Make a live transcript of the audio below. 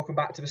Welcome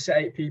back to the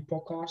Set 8P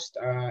podcast.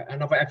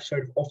 Another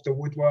episode of Off the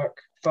Woodwork.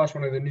 First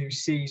one of the new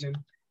season,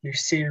 new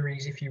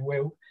series, if you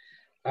will.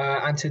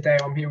 And today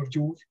I'm here with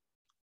George.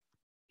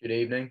 Good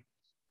evening.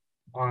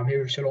 I'm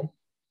here with Shalom.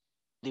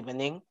 Good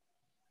evening.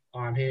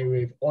 I'm here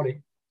with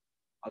Ollie.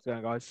 How's it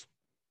going, guys?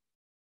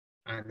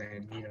 And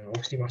then,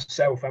 obviously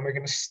myself. And we're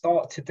going to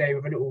start today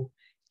with a little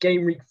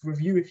game week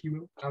review, if you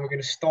will. And we're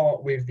going to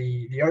start with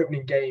the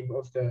opening game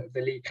of the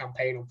league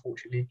campaign,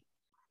 unfortunately.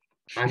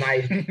 And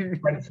that is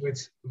Brentford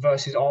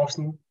versus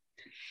Arsenal.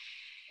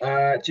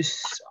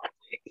 Just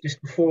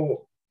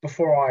before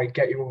I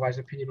get your guys'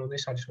 opinion on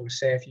this, I just want to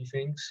say a few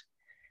things.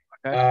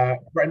 Okay.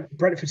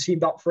 Brentford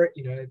seemed up for it.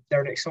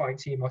 They're an exciting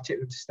team. I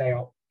tipped them to stay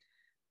up.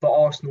 But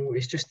Arsenal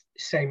is just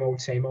same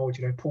old.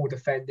 Poor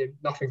defending,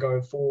 nothing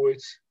going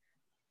forwards.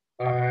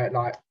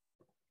 At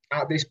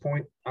this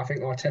point, I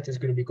think Arteta's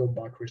going to be gone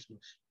by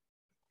Christmas.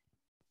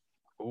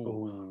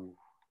 Ooh,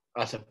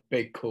 that's a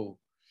big call.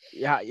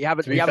 Yeah, you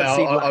haven't seen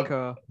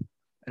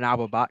an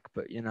hour back,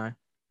 but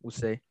we'll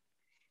see.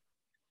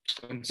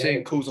 I'm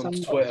seeing calls on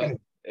Twitter.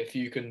 If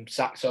you can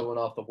sack someone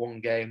after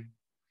one game,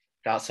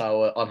 that's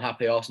how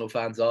unhappy Arsenal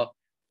fans are.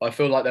 I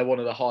feel like they're one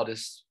of the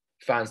hardest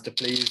fans to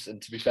please,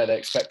 and to be fair, they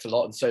expect a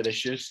lot, and so they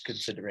should,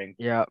 considering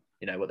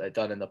what they've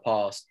done in the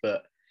past.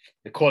 But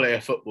the quality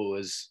of football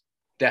has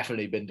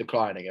definitely been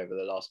declining over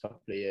the last couple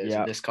of years,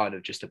 and this kind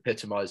of just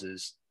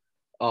epitomises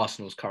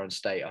Arsenal's current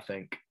state, I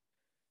think.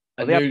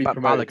 A newly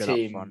promoted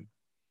team, front,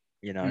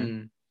 I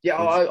don't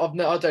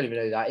even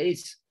know who that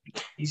is.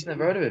 He's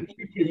never heard of him.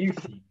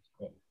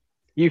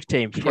 Youth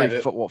team,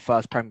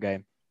 first Prem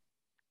game.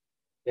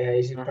 Yeah,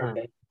 he's in Prem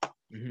game.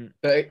 Mm-hmm.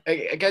 But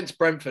against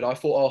Brentford, I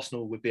thought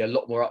Arsenal would be a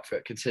lot more up for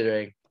it,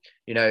 considering,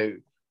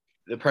 the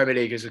Premier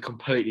League is a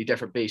completely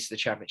different beast to the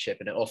Championship,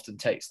 and it often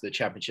takes the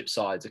Championship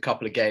sides a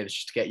couple of games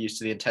just to get used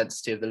to the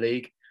intensity of the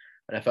league.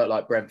 And I felt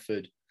like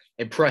Brentford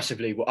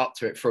impressively were up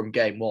to it from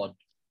game one,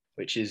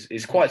 which is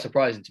quite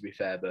surprising, to be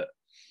fair. But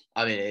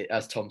I mean,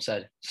 as Tom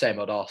said, same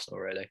old Arsenal,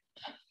 really.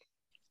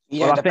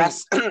 Yeah,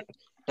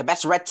 the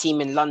best red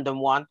team in London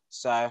won.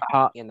 So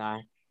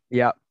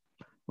Yeah.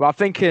 Well, I'm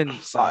thinking.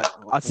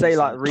 I'd say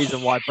the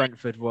reason why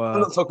Brentford were. I'm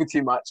not talking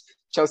too much.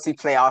 Chelsea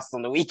play Arsenal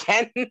on the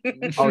weekend.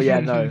 Oh yeah,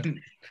 no.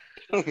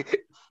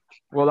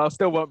 Well, they'll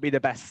still won't be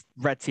the best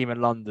red team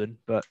in London,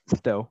 but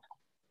still,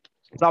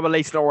 it's either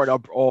Leicester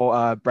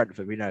or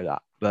Brentford. We know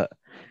that, but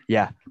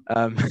yeah.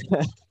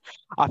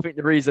 I think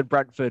the reason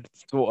Brentford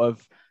sort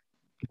of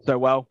so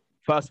well,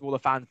 first of all, the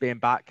fans being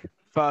back,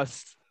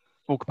 first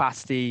full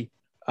capacity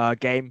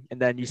game in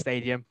their new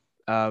stadium,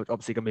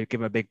 obviously going to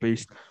give them a big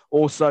boost.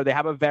 Also, they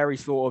have a very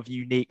sort of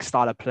unique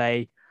style of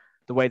play,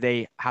 the way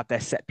they have their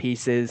set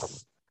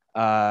pieces,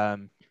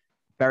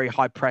 very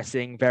high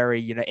pressing,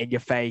 very in your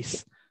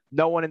face.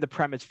 No one in the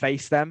Prem has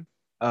faced them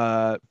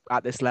at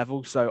this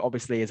level, so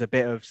obviously there's a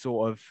bit of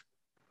sort of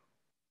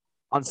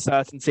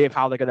uncertainty of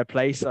how they're going to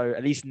play. So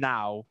at least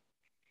now,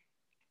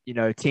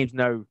 teams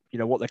know,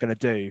 what they're going to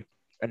do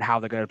and how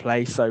they're going to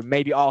play. So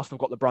maybe Arsenal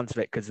got the brunt of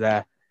it because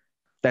they're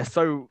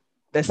so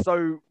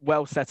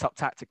well set up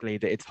tactically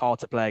that it's hard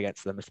to play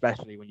against them,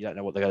 especially when you don't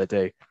know what they're going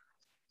to do.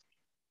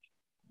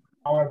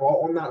 However,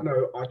 on that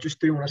note, I just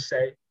do want to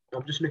say,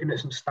 I'm just looking at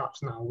some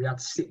stats now. We had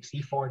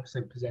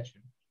 65%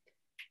 possession,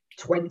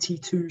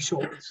 22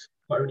 shots,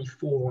 but only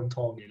 4 on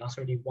target. That's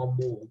only one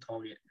more on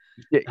target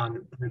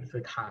than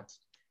Brentford had.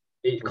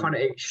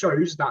 It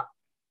shows that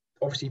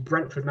obviously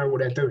Brentford know what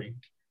they're doing,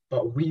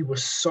 but we were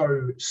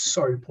so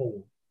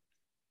poor.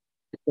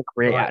 Didn't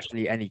create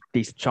actually any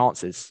decent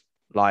chances.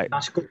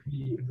 That's got to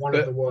be one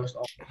of the worst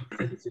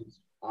opportunities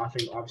I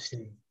think I've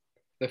seen.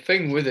 The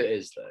thing with it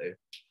is though,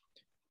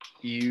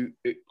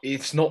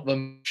 it's not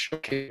the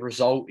shocking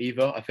result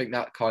either. I think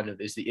that kind of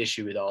is the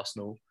issue with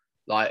Arsenal.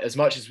 As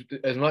much as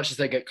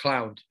they get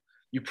clowned,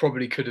 you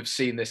probably could have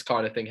seen this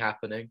kind of thing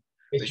happening,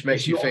 which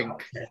makes you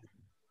think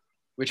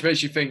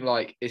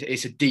like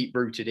it's a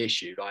deep-rooted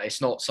issue. It's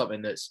not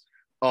something that's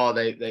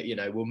they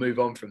we'll move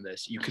on from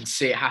this. You can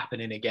see it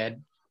happening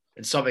again,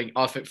 and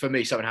I think for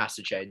me something has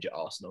to change at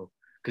Arsenal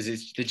because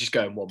they're just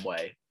going one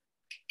way.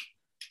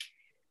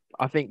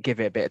 I think give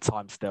it a bit of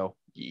time still.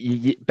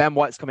 Ben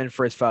White's come in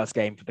for his first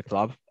game for the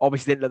club.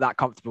 Obviously didn't look that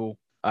comfortable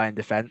in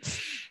defence.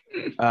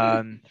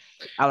 How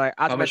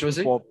much was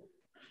he? 50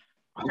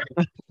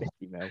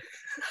 mil.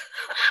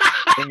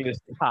 English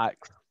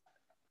tax.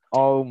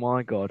 Oh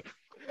my God.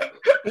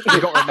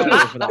 You got a medal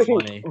for that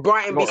money.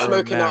 Brighton be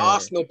smoking an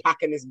Arsenal pack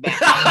in his bed.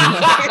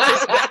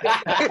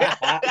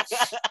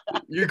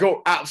 You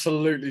got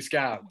absolutely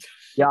scammed.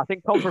 Yeah, I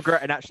think Tom's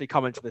regretting actually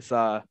coming to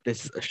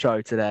this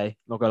show today.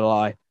 Not gonna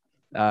lie.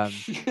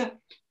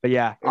 But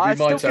yeah, I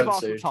still give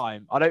Arsenal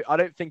time. I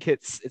don't think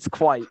it's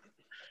quite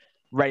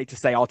ready to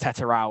say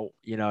Arteta out.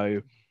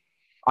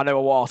 I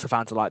know what Arsenal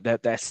fans are like.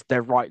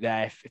 They're right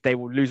there. If they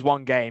will lose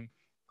one game,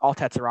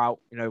 Arteta out.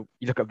 You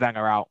look at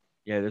Wenger out.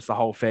 There's the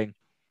whole thing.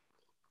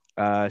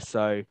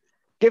 So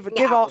give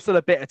Arsenal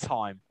a bit of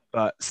time,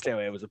 but still,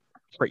 it was a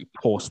pretty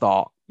poor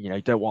start.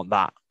 Don't want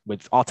that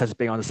with Arteta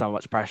being under so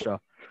much pressure.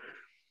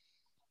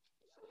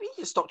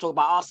 need to stop talking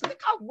about Arsenal.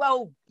 Look how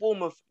well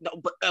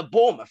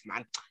Bournemouth,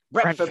 man.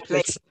 Brentford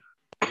play.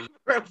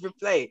 Brentford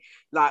play.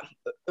 Like,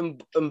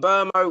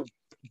 Mbermo,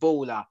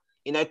 baller.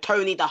 You know,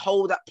 Tony, the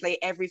hold up play,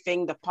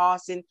 everything, the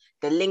passing,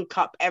 the link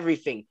up,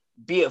 everything.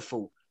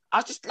 Beautiful. I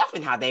was just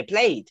loving how they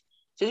played.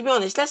 So to be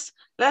honest, let's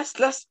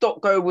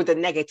stop go with the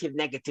negative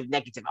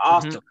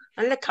Arsenal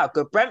and look how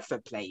good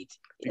Brentford played.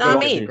 You know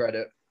what I mean?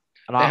 Credit.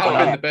 They have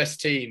been the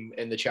best team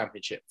in the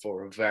Championship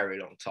for a very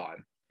long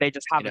time. They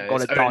just haven't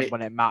got it done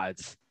when it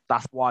matters.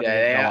 That's why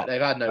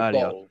they've had no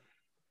ball.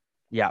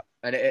 Yeah.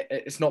 And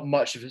it's not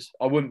much of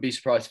I wouldn't be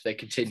surprised if they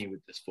continue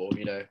with this form,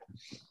 you know.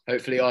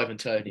 Hopefully Ivan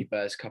Toney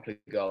bears a couple of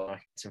goals,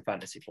 some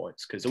fantasy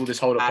points, because all this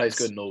hold-up play is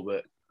good and all,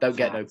 but don't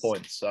get no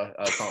points, so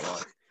I can't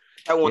lie.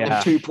 I want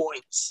them 2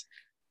 points.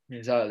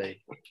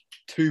 Exactly.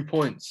 2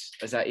 points.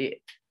 Is that it?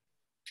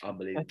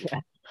 Unbelievable.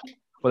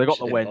 Well, they got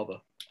the win.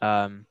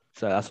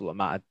 So that's all that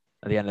mattered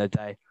at the end of the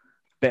day.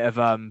 Bit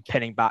of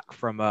pinning back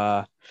from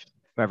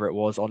whoever it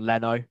was on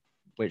Leno,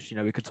 which, you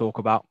know, we could talk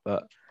about.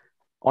 But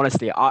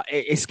honestly,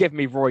 it's giving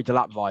me Roy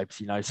Delap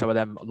vibes, you know, some of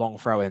them long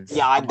throw-ins.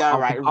 Yeah, I know,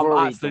 right?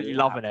 I'm absolutely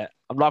loving it.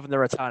 I'm loving the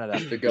return of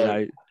them. You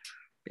know,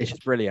 it's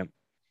just brilliant.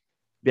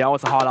 Yeah, I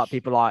want to highlight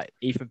people like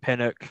Ethan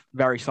Pinnock,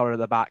 very solid at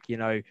the back, you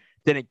know,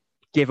 didn't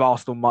give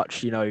Arsenal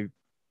much, you know,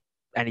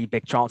 any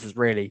big chances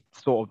really,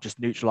 sort of just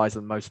neutralised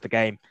them most of the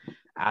game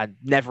and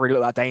never really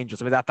looked that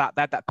dangerous. I mean,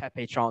 that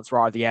Pepe chance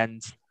right at the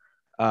end,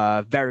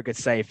 very good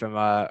save from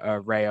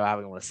Rayo, I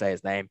don't want to say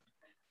his name.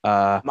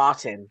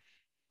 Martin.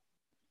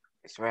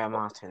 It's Rayo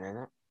Martin, isn't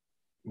it?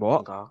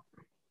 What?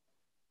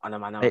 I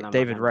know.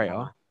 David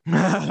Rayo.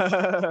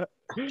 Don't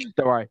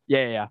worry.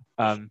 Yeah.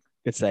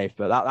 Good save,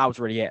 but that was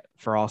really it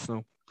for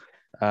Arsenal.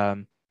 Yeah,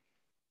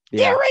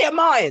 Rayo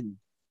Martin.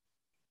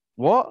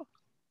 What?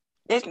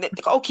 The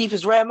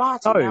goalkeeper's Rayo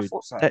Martin. Oh, I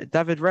thought so.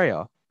 David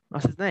Raya.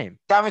 That's his name.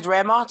 David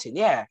Rayo Martin,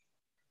 yeah.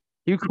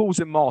 Who calls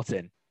him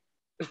Martin?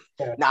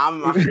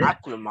 I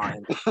call him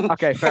Martin.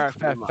 Okay, fair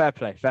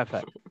play.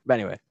 But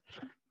anyway.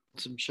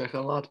 Some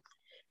Shekhar lad.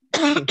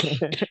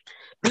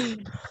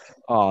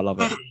 Oh, I love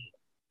it.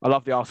 I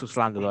love the Arsenal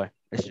slander, though.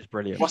 It's just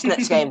brilliant. What's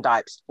next game,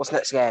 Dipes? What's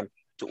next game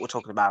we're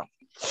talking about?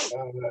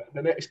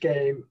 The next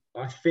game,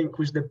 I think,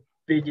 was the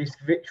biggest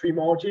victory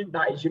margin.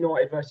 That is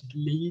United versus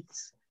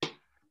Leeds.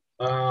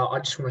 I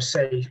just want to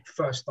say,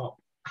 first up,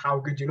 how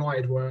good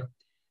United were.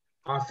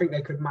 I think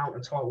they could mount a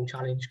title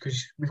challenge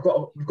because we've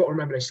got to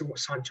remember they still got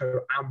Sancho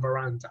and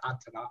Varane to add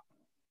to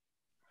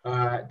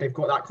that. They've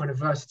got that kind of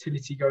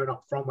versatility going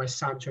up front where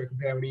Sancho can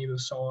play on either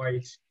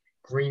side.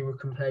 Greenwood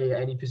can play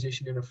at any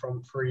position in the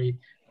front three.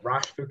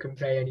 Rashford can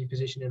play any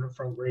position in the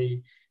front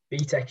three.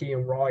 Biteki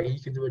and Wright, he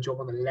can do a job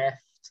on the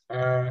left.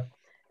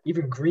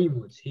 Even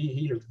Greenwood,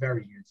 he looked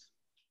very good.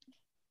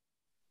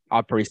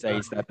 I'd probably say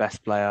he's their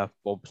best player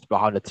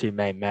behind the two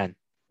main men.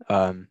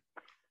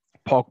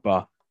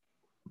 Pogba.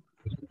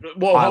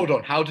 Well, hold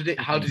on. How did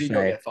he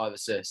not get 5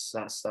 assists?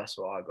 That's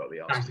what I've got to be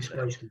asking.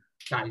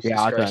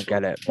 I don't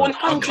get it.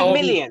 100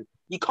 million.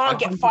 You can't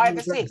get 5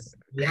 assists.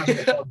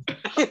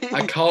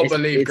 I can't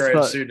believe Graham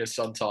Souness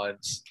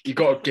sometimes. You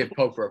got to give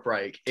Pogba a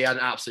break. He had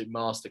an absolute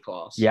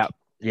masterclass.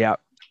 Yeah.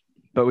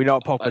 But we know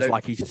what Pogba's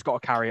like. He's just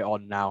got to carry it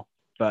on now.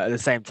 But at the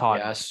same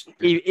time,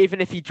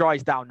 even if he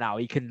dries down now,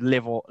 he can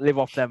live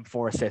off them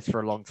 4 assists for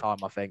a long time,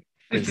 I think.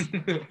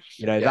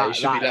 You know, he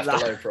should be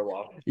left alone for a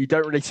while. You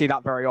don't really see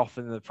that very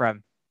often in the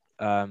Prem.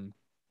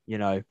 You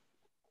know,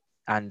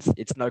 and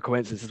it's no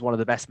coincidence. It's one of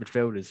the best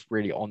midfielders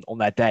really on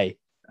their day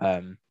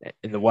in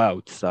the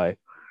world. So,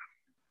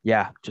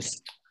 yeah,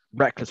 just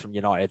reckless from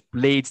United.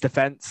 Leeds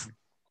defense,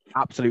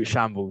 absolute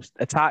shambles.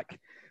 Attack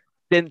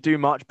didn't do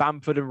much.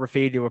 Bamford and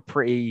Rafinha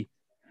were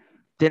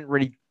didn't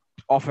really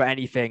offer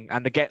anything,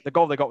 and the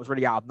goal they got was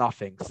really out of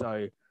nothing.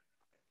 So,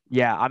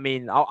 yeah, I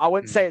mean, I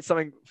wouldn't say it's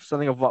something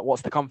of like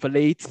what's to come for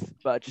Leeds,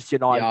 but just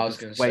United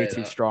was way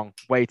too strong.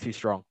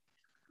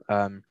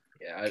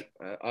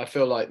 I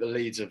feel like the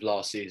Leeds of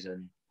last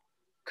season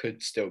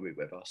could still be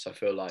with us. I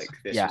feel like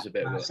this was a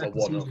bit of a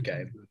one-off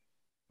game.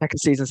 Second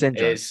season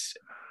syndrome.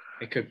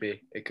 It could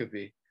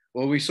be.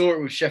 Well, we saw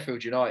it with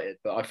Sheffield United,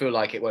 but I feel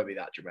like it won't be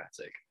that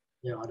dramatic.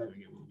 Yeah, I don't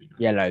think it will be.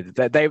 Yeah, no,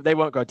 they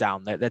won't go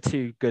down. They're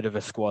too good of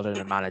a squad and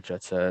a manager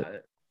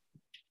to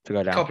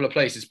go down. A couple of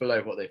places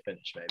below what they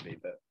finished, maybe,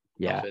 but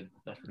nothing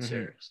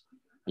serious.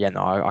 Yeah,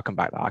 no, I can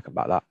back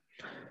that.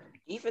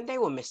 Even they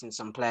were missing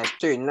some players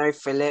too. No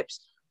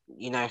Phillips.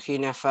 You know,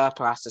 Hugo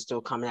Firpo to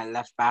still come in at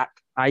left back.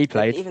 He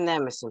played. Even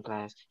they're missing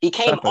players. He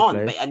came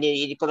on, but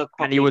he got to.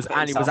 And he was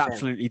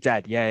absolutely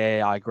dead.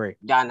 Yeah, I agree.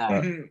 Yeah, I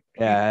know.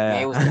 Yeah.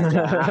 He was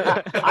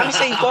dead. I'm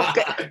saying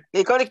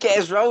you got to get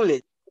us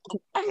rolling.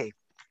 Hey,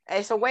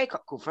 it's a wake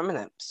up call for a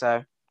minute.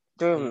 So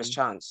give him his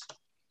chance.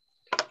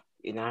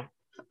 You know,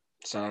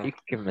 so you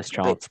can give him his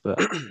chance, but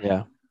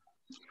yeah.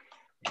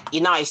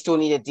 United still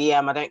need a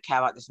DM. I don't care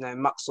about this. No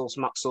muck sauce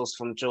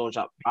from George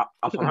up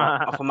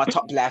on my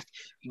top left.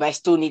 But I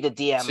still need a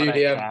DM.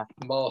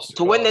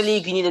 To win the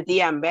league, you need a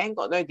DM. But I ain't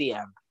got no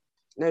DM.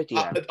 No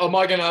DM. Am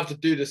I going to have to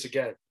do this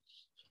again?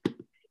 Do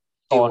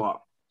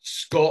what?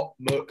 Scott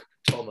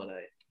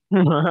McTominay.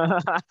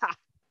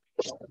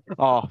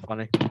 Oh,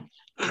 funny.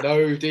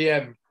 No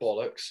DM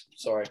bollocks.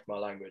 Sorry, my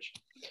language.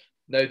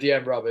 No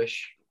DM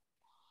rubbish.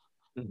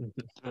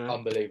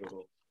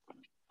 Unbelievable.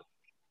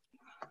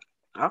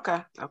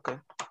 Okay.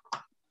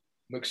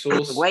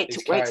 McSauce. Wait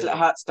till it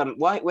hurts them.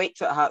 Wait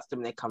till it hurts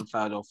them. They come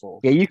third or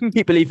fourth. Yeah, you can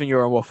keep believing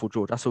you're a waffle,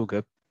 George. That's all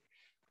good.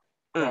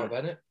 Right,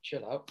 Bennett,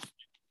 chill out.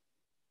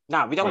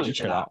 No, we don't want to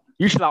chill out.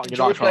 You chill out.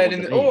 Enjoy playing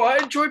in. I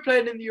enjoy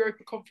playing in the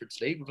Europa Conference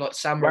League with like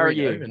San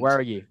Marino. Where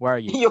are you?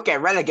 You'll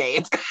get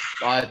relegated.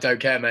 I don't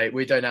care, mate.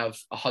 We don't have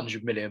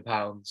 £100 million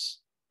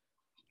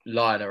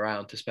lying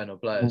around to spend on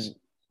players.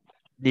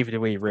 Neither do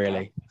we,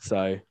 really.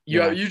 So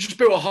you just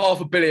built a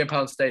 £500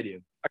 million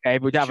stadium. Okay,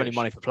 we don't have any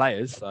money for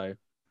players, so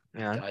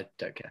yeah. I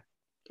don't care.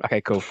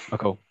 Okay, cool.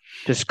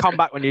 Just come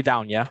back when you're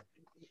down, yeah.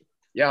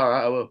 Yeah, all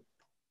right, I will.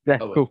 Yeah,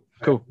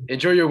 cool.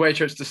 Enjoy your away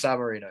trips to San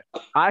Marino.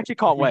 I actually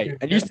can't wait.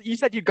 And you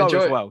said you'd go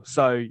as well,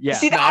 so yeah.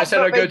 I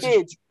said I'm going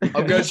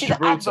to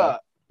Gibraltar.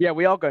 Yeah,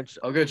 we are going.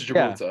 I'm going to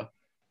Gibraltar. Yeah.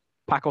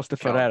 Pacos de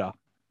Ferreira.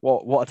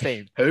 What a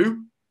team.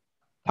 Who?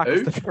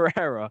 Pacos de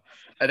Ferreira.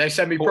 And they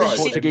send me prize.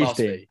 Portuguese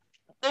team.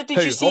 Did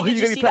you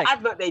see the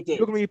advert they did?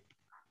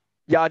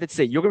 Yeah, I did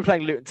see. You're going to be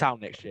playing Luton Town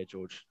next year,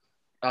 George.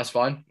 That's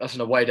fine. That's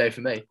an away day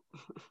for me.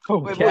 Oh,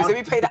 wait, boys, let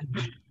me play that.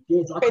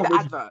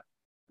 Advert.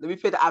 Let me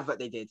play the advert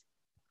they did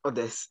on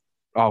this.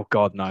 Oh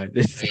God, no!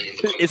 This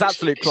is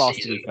absolute class.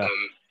 To be fair,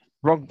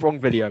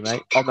 wrong video,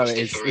 mate. Oh no, it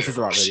is. This is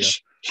the right video.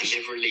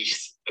 They've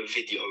released a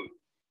video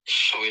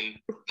showing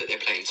that they're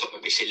playing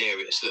Tottenham. It's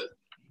hilarious. Look.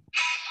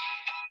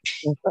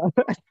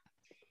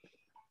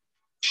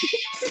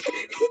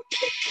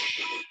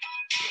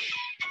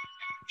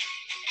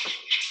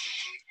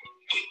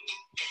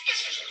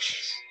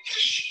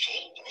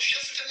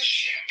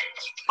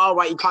 Oh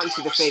right, you can't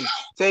see the thing.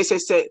 So it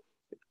says,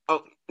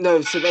 oh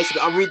no. So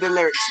basically, I'll read the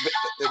lyrics.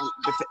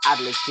 The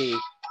Adler's team.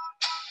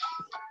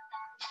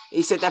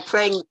 He said they're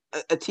playing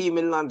a team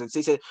in London. So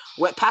he said,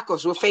 "Where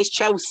Pacos will face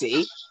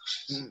Chelsea."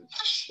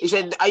 He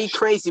said, "Are you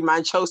crazy,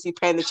 man? Chelsea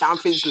playing the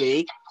Champions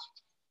League."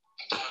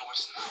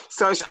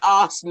 So it's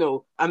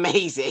Arsenal.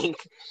 Amazing.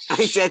 And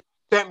he said,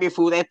 "Don't be a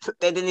fool. They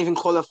didn't even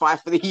qualify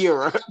for the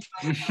Europe."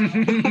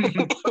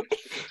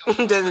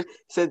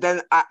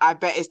 then I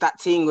bet it's that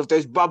team with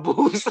those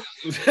bubbles.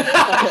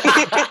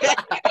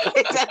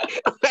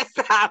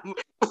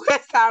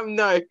 West Ham,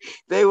 no,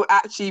 they will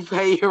actually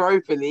play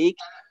Europa League.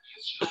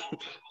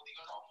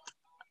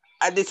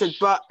 And they said,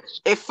 but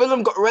if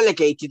Fulham got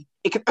relegated,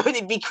 it could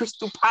only be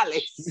Crystal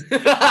Palace.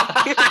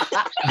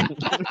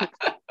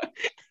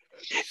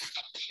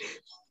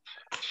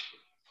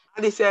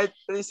 And he said,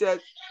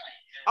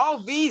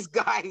 oh, these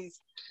guys.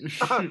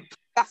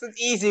 That's as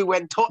easy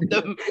when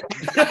Tottenham.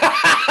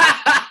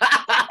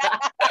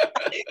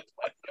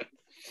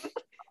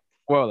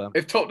 Well then,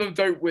 if Tottenham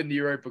don't win the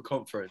Europa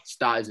Conference,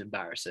 that is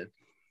embarrassing.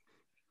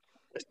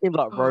 It seems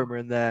like Roma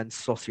in there and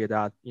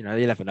Sociedad. You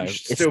never know. You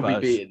should still be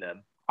beating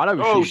them. I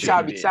know. Oh,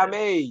 Tammy,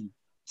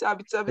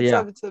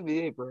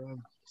 bro.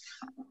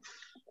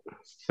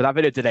 But that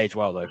video did age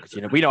well though, because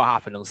we know what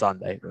happened on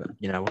Sunday, but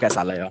we'll get to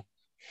that later.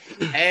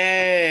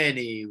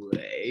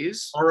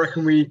 Anyways, I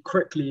reckon we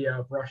quickly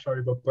brush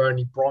over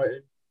Burnley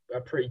Brighton,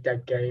 a pretty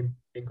dead game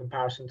in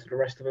comparison to the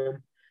rest of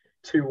them.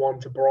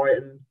 2-1 to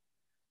Brighton.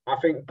 I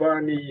think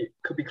Burnley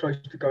could be close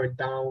to going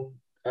down.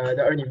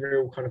 The only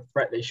real kind of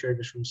threat they showed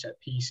was from set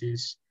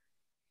pieces.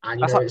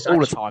 And that's all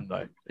the time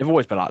though. They've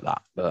always been like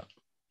that, but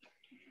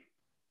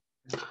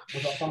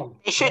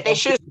they should have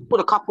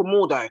scored a couple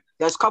more though.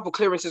 There's a couple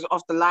clearances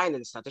off the line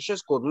and stuff. They should have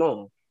scored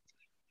more.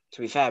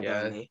 To be fair,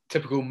 Burnley.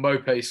 Typical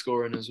Mope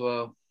scoring as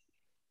well.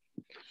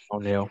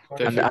 O'Neill.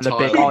 And the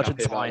big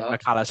Argentine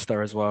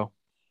McAllister as well.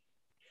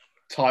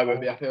 Ty won't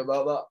be happy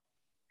about that.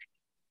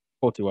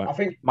 41. I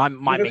think my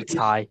mate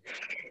Ty.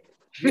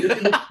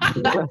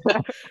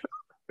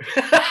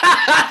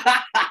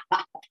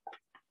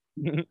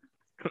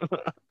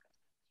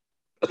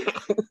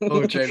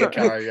 Oh, Jamie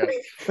Carragher.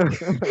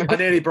 I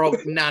nearly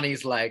broke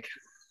Nanny's leg.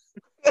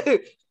 I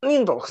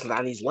nearly broke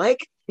Nanny's leg.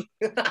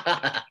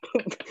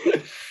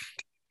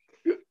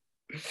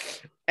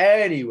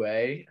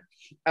 Anyway,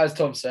 as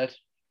Tom said,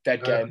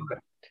 dead game.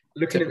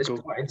 Looking at this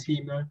Brighton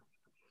team though,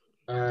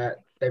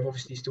 they've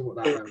obviously still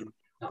got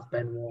that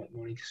Ben White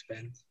money to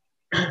spend.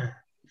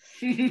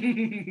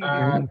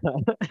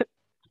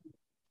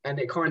 And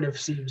it kind of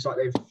seems like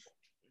they've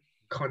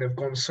kind of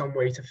gone some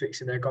way to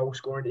fixing their goal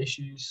scoring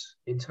issues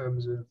in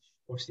terms of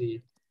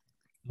obviously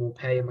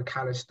Morpay and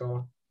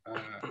McAllister.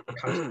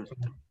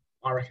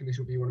 I reckon this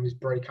will be one of his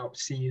breakout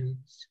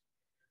seasons.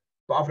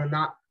 But other than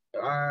that,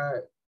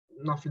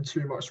 nothing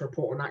too much to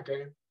report on that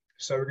game.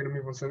 So we're going to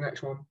move on to the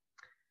next one.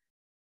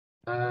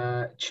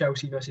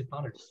 Chelsea versus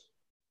Palace.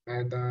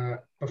 And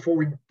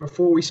before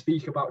we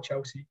speak about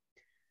Chelsea,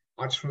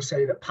 I just want to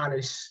say that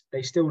Palace,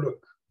 they still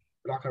look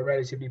like a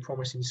relatively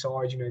promising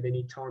side. They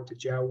need time to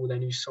gel with their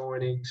new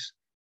signings.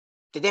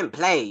 They didn't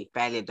play,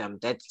 barely them.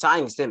 Their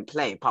signings didn't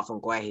play, apart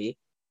from Guehi.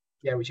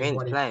 Yeah, which is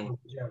why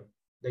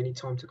they need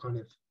time to kind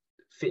of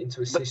fit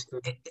into a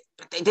system.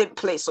 But they didn't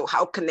play, so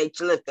how can they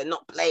gel if they're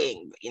not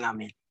playing? You know what I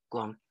mean? Go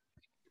on.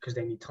 Because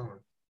they need time.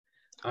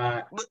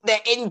 But they're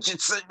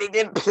injured, so they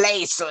didn't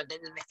play. So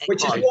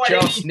Which is They why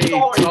just they need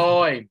need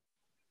time.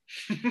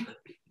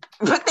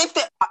 But if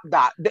they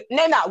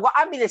no, what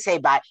I'm gonna say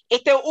about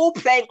if they're all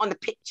playing on the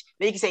pitch,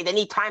 then you can say they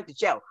need time to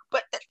gel.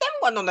 But them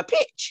one on the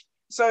pitch,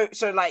 so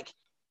like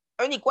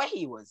only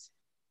Guehi was.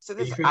 So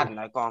this I don't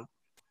know. Go on.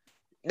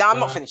 No, I'm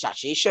not finished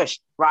actually. Shush.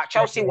 Right,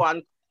 Chelsea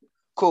won.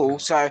 Cool.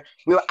 So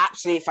we were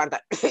absolutely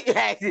fantastic.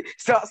 Yeah,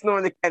 start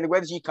snoring again.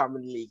 Where did you come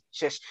in the league?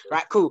 Shush.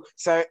 Right, cool.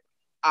 So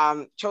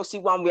Chelsea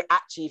won. We're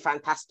actually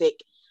fantastic.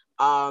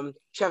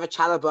 Trevor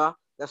Chalobah.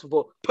 That's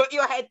what. Put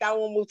your head down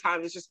one more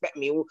time. Disrespect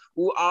me.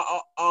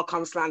 I'll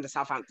come slander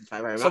Southampton.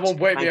 Very much. Someone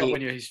wake me up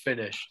when he's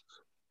finished.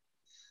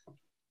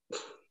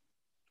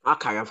 I'll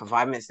carry on for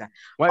 5 minutes then.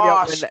 Wake me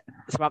up when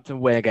Southampton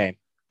win a game.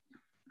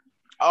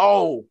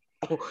 Oh,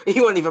 he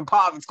wasn't even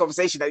part of this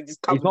conversation. He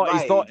just comes He's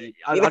not.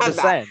 I'm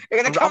just saying.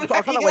 I'm trying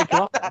to wake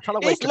him up. I'm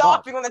trying to wake He's him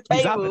up. laughing on the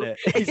table. He's having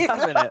it. He's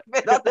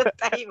laughing on the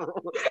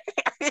table.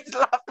 He's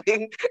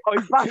laughing. Oh,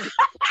 he's back.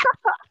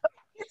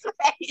 His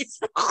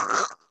face.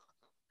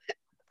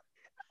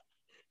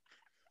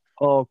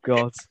 Oh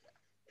God.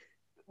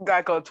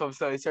 Go on, Tom.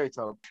 Sorry,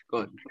 Tom. Go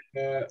on.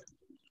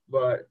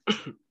 But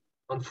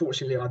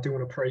unfortunately, I do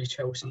want to praise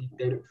Chelsea.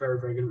 They look very,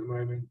 very good at the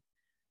moment.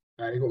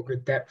 They've got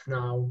good depth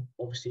now,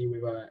 obviously,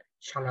 with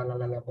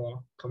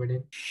Chalalala coming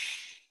in.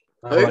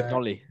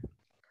 Nolly.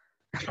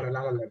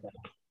 Chalalala.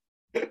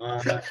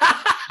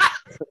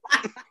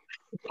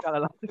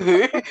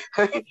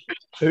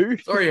 Who?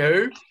 Sorry,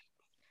 who?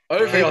 I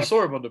don't think I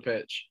saw him on the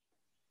pitch.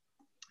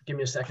 Give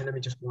me a second. Let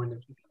me just find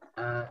him.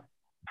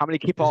 How many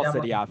key passes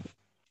did he have?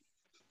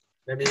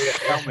 Let me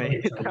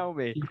Tell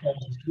me.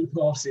 Key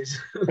passes.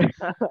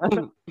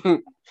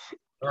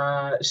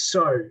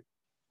 So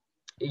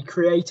he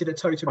created a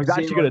total I of was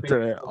actually going to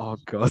do it. goals.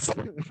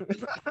 Oh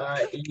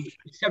God.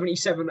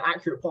 77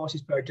 accurate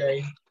passes per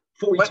game.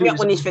 Wait 42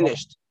 when he's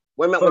finished.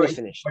 Wait when he's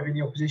finished. in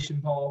the opposition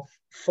half.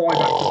 5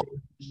 accurate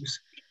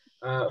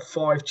balls,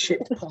 5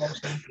 chipped passes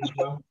as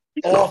well.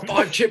 Oh,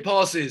 5 chip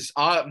passes.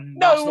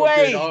 No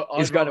way.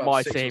 He's going to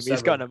my team.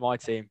 He's going to my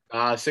team.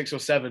 6 or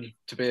 7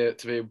 to be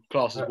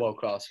classed as world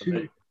class for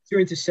me. 2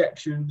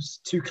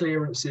 interceptions, 2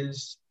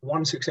 clearances,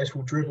 1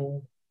 successful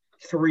dribble,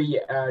 3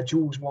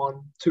 duels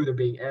won, 2 of them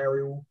being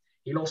aerial.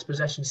 He lost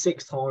possession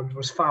 6 times,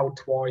 was fouled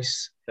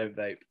twice. Don't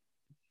vape.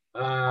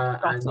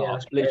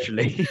 That's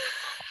Literally. He's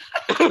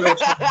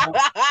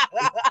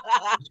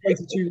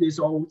 22 years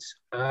old,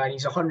 and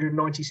he's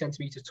 190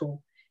 centimeters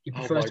tall. He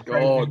prefers to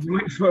play God. with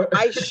 9 foot.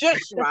 I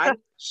shush, man.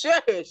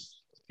 Shush.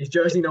 His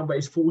jersey number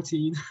is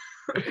 14.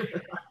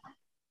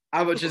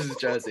 How much is his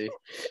jersey?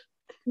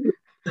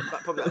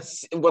 Probably like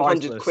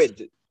 100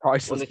 quid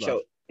Priceless. on the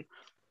show.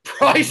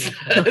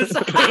 Priceless.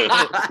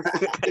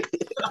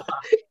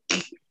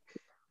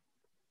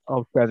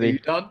 Oh, Are Freddie. you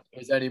done?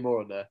 Or is there any more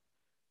on there?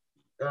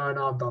 No,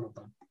 I'm done.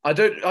 I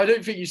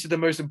don't think you said the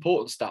most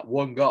important stat.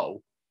 1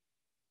 goal.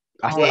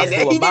 That's Yeah, all he that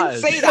didn't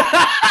matters. say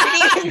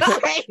that. He didn't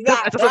say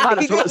that. It doesn't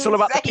matter. He It's all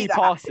about the didn't key say that.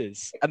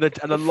 passes and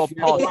the lob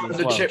passes as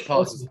The well. chip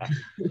passes.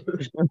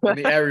 And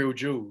the aerial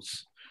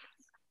duels.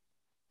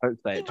 Don't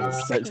say He it. didn't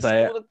Just say don't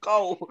say it. score the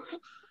goal.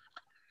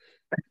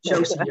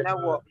 Chelsea, You know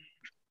what?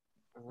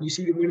 Can you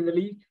see them winning the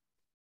league?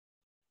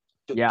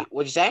 Yeah.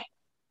 What'd you say?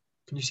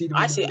 Can you see them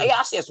I winning see. the league? Yeah,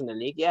 I see us in the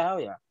league. Yeah,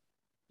 hell yeah.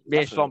 Me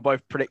and Sean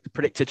both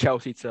predicted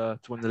Chelsea to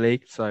win the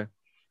league. So,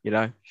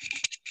 even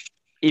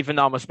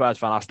though I'm a Spurs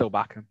fan, I still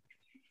back him.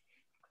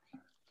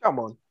 Come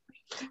on.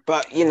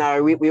 But, we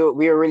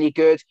were really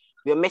good.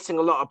 We were missing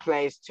a lot of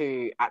players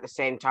too at the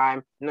same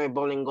time. No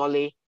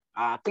Bolingoli.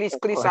 Please,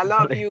 I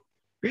love you.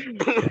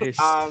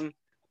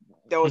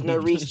 There was no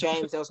Reece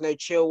James. There was no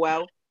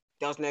Chilwell.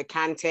 There was no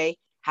Kante.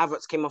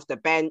 Havertz came off the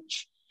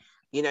bench.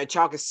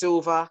 Thiago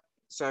Silva.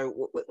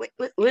 So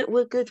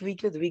we're good. We're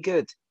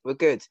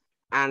good.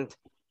 And,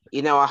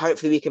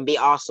 hopefully we can beat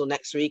Arsenal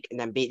next week and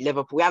then beat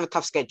Liverpool. We have a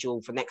tough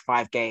schedule for the next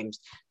 5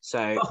 games.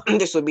 So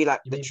this will be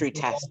like the true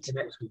test.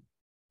 Next week.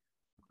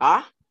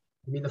 Huh?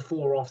 You mean the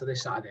 4 after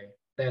this Saturday?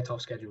 They're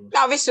tough schedules.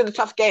 No, this is a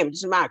tough game. It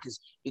doesn't matter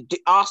because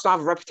Arsenal have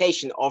a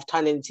reputation of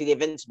turning into the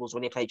Invincibles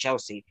when they play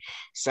Chelsea.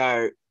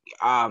 So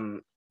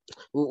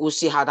we'll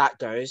see how that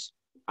goes.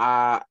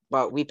 But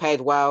we played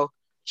well.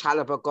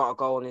 Chalobah got a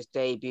goal on his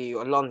debut.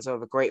 Alonso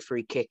with a great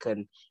free kick,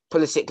 and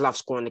Pulisic loved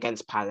scoring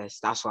against Palace.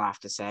 That's what I have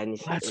to say.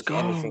 Let's go.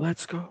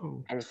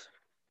 And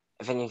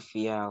if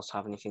anything else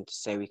have anything to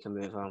say, we can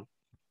move on.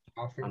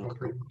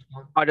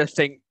 I just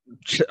think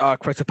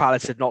Crystal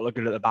Palace did not look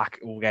good at the back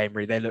all game.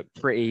 Really, they looked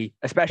pretty,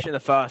 especially in the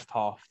first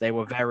half. They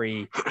were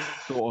very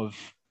sort of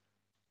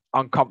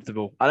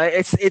uncomfortable, and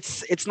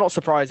it's not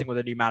surprising with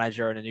a new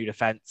manager and a new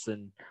defense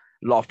and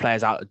a lot of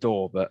players out the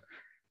door. But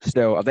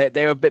still,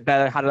 they were a bit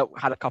better. Had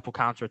a couple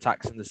counter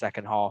attacks in the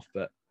second half,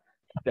 but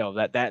still,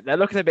 they're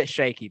looking a bit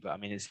shaky. But I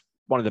mean, it's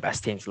one of the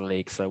best teams in the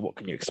league, so what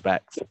can you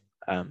expect?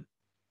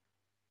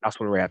 That's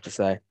what we have to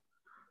say.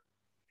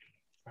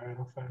 Fair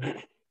enough.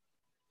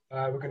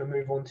 We're going to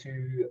move on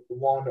to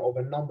one of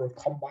a number of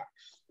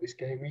comebacks this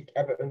game week.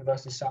 Everton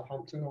versus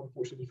Southampton,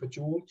 unfortunately for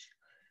George.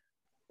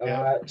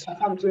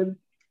 Southampton,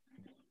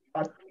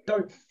 I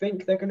don't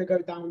think they're going to go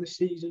down this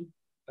season.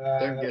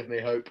 Don't give me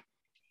hope.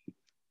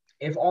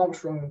 If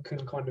Armstrong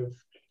can kind of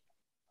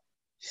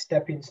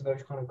step into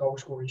those kind of goal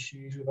scoring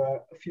shoes with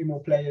a few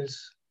more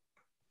players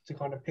to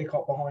kind of pick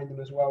up behind them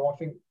as well, I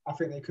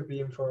think they could be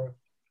in for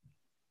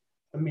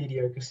a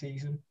mediocre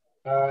season.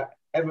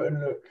 Everton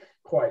look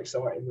quite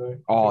exciting though.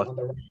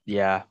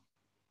 Yeah.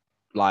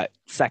 Like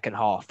second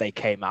half, they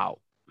came out.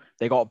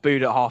 They got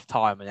booed at half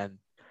time and then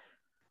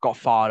got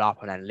fired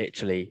up and then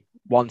literally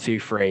 1, 2,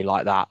 3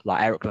 like that,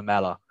 like Eric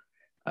Lamela.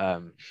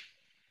 Rafa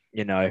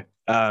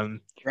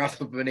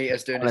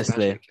Benitez doing his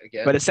honestly, magic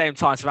again. but at the same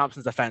time,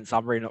 Southampton's defence,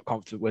 I'm really not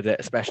confident with it,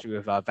 especially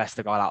with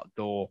Vestergaard out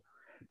the door.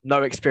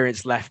 No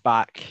experience left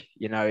back.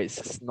 It's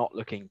just not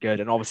looking good.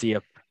 And obviously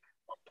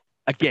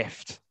a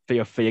gift for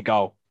your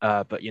goal.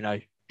 But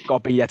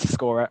got to be there to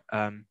score it.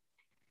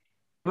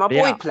 My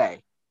boy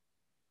play.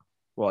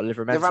 What,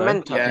 Livramento?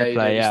 Livramento. Yeah, he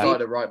play,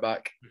 started right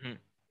back. Mm-hmm.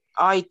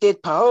 I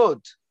did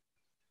Pahod.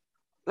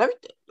 Wait,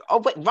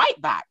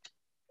 right back.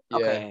 Yeah.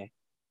 Okay.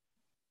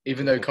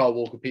 Even though Kyle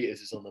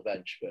Walker-Peters is on the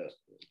bench, but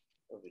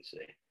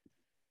obviously.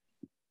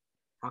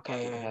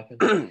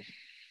 Okay.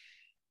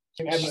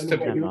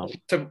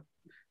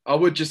 I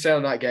would just say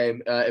on that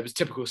game, it was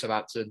typical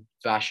Southampton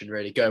fashion,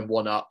 really, going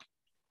 1-up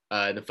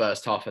in the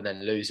first half and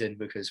then losing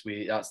because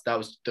that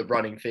was the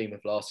running theme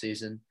of last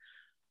season.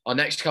 Our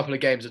next couple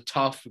of games are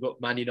tough. We've got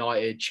Man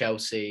United,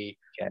 Chelsea,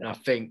 and I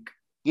think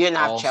you didn't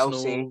have Arsenal.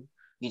 Chelsea.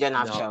 You don't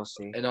have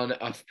Chelsea. And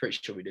I'm pretty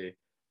sure we do.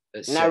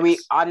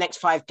 Our next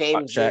 5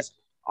 games is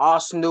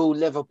Arsenal,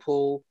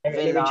 Liverpool,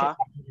 Villa.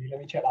 Let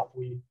me check that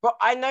for you. But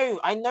I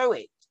know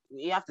it.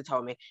 You have to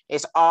tell me.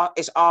 It's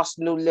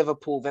Arsenal,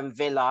 Liverpool, then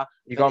Villa.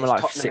 You got me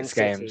like Tottenham 6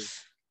 games.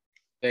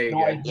 There you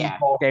go. Yeah.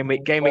 Game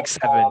week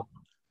 7.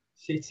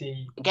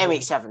 City. Game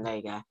week 7. There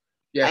you go.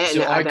 Yeah,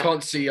 so I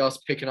can't see us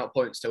picking up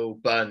points till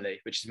Burnley,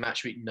 which is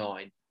match week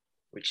 9,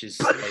 which is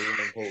a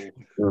long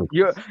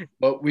haul.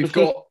 But we've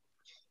got.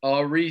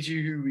 I'll read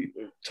you who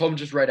Tom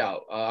just read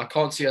out. I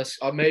can't see us.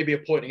 Maybe a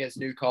point against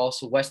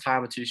Newcastle. West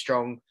Ham are too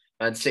strong.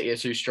 Man City are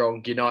too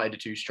strong. United are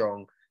too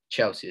strong.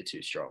 Chelsea are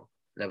too strong.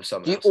 There was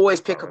something. You always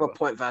pick up a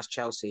point versus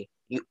Chelsea.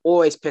 You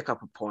always pick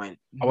up a point.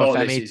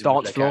 Femi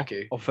dance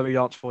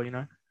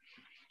floor,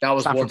 That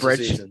was Stamford once Bridge.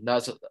 a season.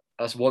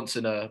 That's once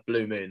in a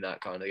blue moon,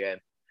 that kind of game.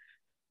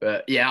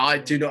 But yeah, I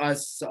do not.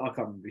 As I can't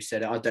remember who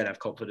said it. I don't have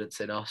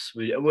confidence in us.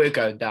 We're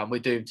going down.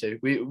 We're doomed to.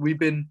 We've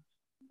been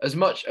as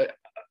much.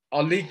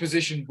 Our league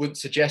position wouldn't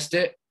suggest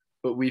it,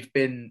 but we've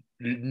been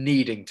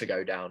needing to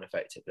go down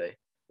effectively.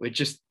 We're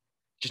just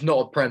not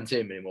a Prem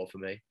team anymore for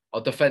me. Our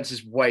defense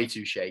is way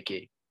too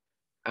shaky,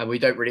 and we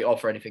don't really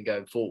offer anything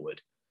going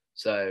forward.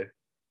 So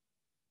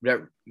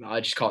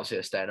I just can't see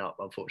us staying up,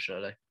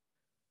 unfortunately.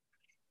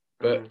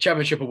 But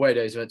Championship away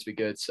days are meant to be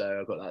good, so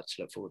I've got that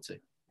to look forward to.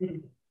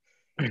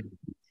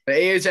 But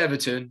it is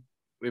Everton.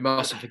 We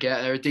mustn't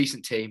forget they're a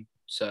decent team,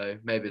 so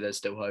maybe there's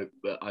still hope,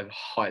 but I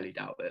highly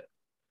doubt it.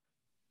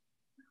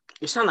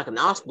 You sound like an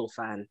Arsenal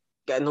fan,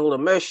 getting all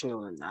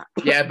emotional and that.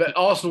 Yeah, but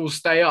Arsenal will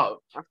stay up.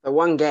 After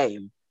one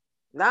game.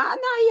 Nah,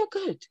 you're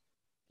good.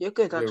 You're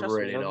good. I trust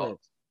really you. not.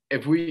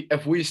 If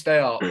we stay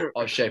up,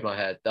 I'll shave my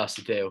head. That's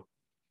the deal.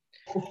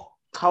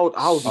 Hold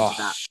you to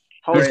that.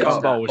 He's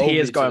going bold. He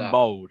is going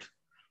bold.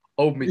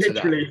 Hold me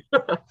Literally.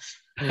 to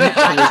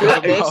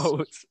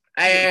that.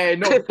 Hey,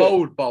 not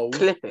bold,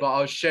 Clip it. but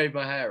I'll shave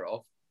my hair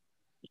off.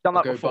 You've done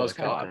that Go before. buzz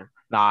cut.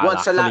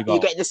 Once a lap, you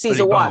get the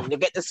season Fully 1. bold. You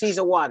get the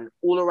season 1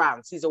 all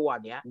around. Season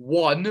 1, yeah?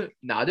 1?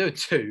 Nah, I do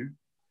 2.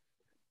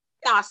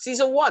 Nah,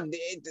 season 1.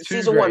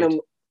 Season grade. 1.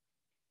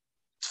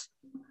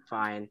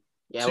 Fine.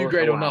 Yeah, 2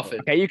 grade or nothing.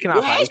 Okay, you can Your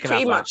have that. hair's You can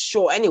pretty have much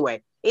short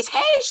anyway. His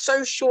hair is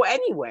so short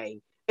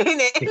anyway. Isn't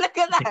it? Look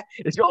at that.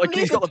 He's got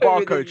the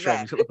barcode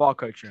trim. He's got the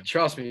barcode trim.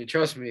 Trust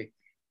me.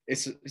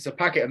 It's a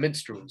packet of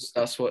minstrels.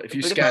 That's what. If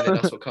you scan it,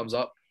 that's what comes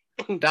up.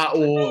 That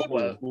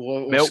or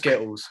Milk.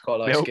 Skittles. Quite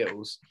like Milk.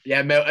 Skittles.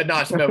 Yeah, milk. A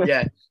nice milk.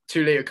 Yeah,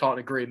 2 litre carton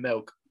of green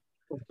milk.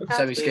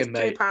 Semi-skim,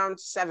 mate.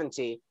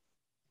 £2.70.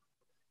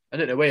 I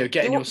don't know where you're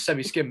getting your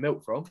semi-skim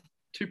milk from.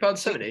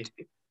 £2.70.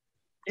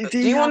 Do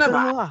you want to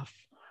laugh?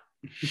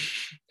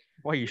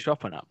 What are you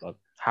shopping at, bud?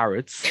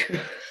 Harrods.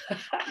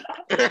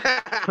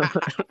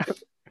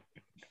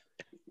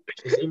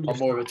 I'm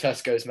more of a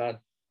Tesco's man.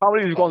 How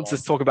many of you want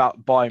to talk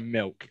about buying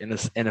milk in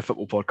a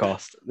football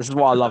podcast? This is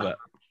why I love it.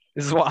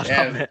 This is why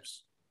I love it.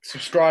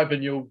 Subscribe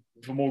and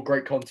for more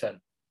great content.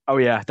 Oh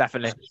yeah,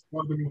 definitely.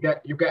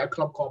 You get a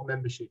club card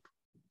membership.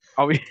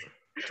 Oh yeah.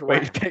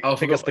 Wait, pick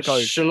us the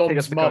code.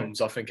 Shalom's mum's,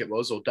 I think it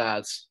was, or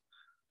dad's.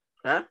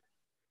 Huh?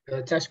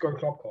 Tesco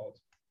club card.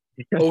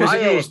 Or was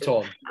it yours,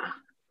 Tom?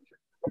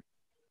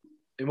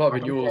 It might have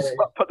been yours.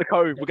 Put the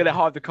code. We're gonna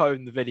hide the code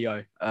in the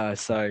video.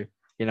 So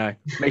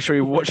make sure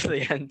you watch to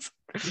the end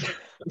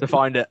to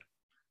find it.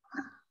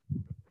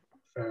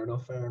 Fair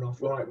enough.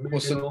 Right.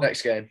 What's the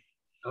next game?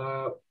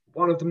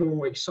 One of the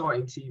more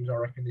exciting teams, I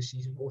reckon, this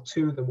season, or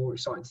 2 of the more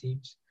exciting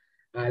teams.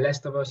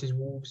 Leicester versus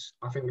Wolves.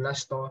 I think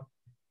Leicester.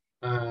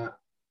 I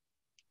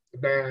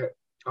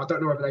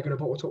don't know whether they're going to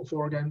bottle top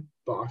 4 again,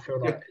 but I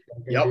feel like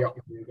they're going to be up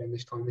there again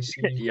this time this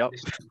season. Yep.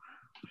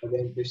 at the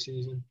end of this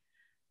season.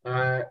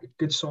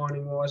 Good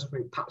signing wise, I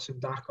think Patson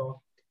Daka.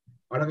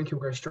 I don't think he'll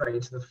go straight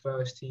into the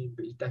first team,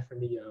 but he's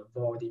definitely a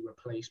Vardy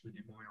replacement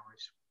in my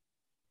eyes.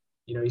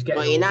 You know, he's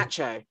getting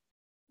Iheanacho.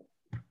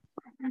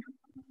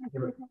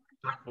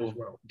 as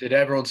well. Did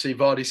everyone see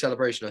Vardy's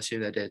celebration? I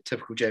assume they did.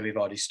 Typical Jamie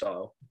Vardy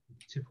style.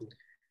 Typical.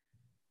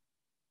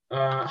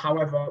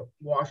 However,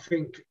 what I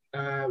think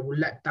will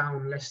let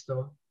down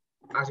Leicester,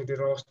 as it did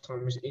last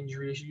time, was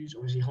injury issues.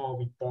 Obviously,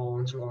 Harvey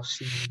Barnes last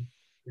season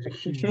was a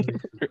huge miss.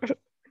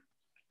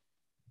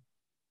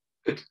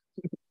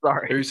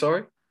 Sorry. Who,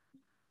 sorry?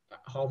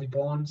 Harvey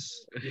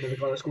Barnes, you know, the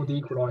guy that scored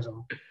the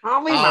equaliser.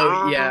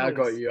 Yeah, I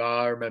got you.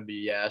 I remember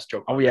you. Yeah, that's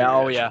John. Oh,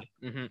 yeah.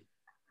 Mm-hmm.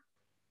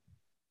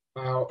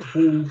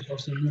 Wolves,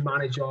 obviously, new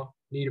manager,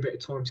 need a bit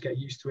of time to get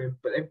used to him.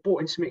 But they've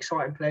brought in some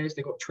exciting players.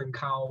 They've got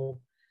Trincao.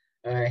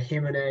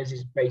 Jimenez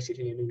is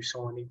basically a new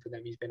signing for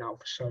them. He's been out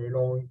for so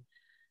long.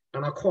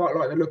 And I quite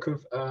like the look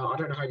of, I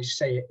don't know how you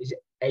say it. Is it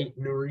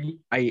Ait-Nouri,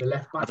 the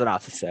left back? I don't know how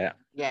to say it.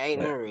 Yeah,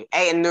 Ait-Nouri.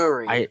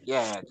 Ait-Nouri.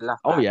 Yeah, the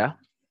left back. Oh, yeah.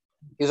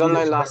 He was on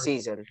loan last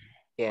season.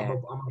 Yeah.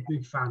 I'm a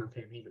big fan of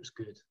him. He looks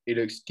good. He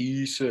looks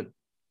decent.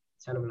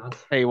 Tell him, lad.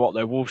 Tell you what,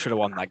 though, Wolves should have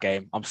won that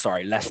game. I'm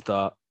sorry,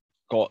 Leicester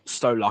got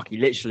so lucky.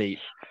 Literally,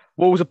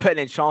 Wolves are putting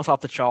in chance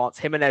after chance.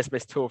 Jimenez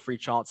missed 2 or 3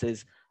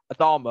 chances.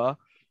 Adama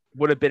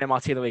would have been in my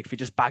team of the week if he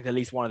just bagged at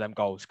least one of them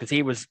goals because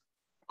he was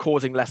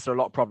causing Leicester a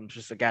lot of problems.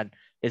 Just again,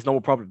 his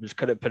normal problems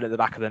couldn't put it in the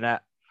back of the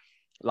net.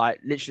 Like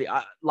literally,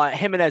 like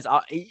Jimenez,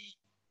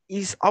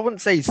 he's I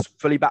wouldn't say he's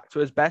fully back to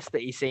his best,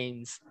 but he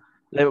seems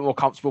a little bit more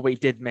comfortable. But he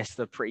did miss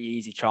the pretty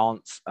easy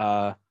chance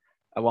at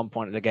one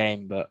point of the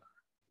game. But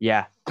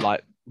yeah,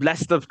 like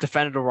Leicester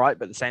defended all right,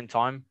 but at the same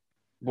time,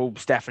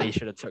 Wolves definitely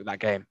should have took that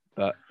game.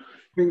 But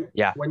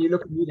yeah, when you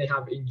look at who they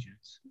have injured,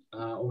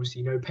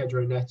 obviously no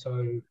Pedro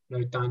Neto,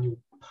 no Daniel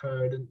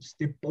Perdance.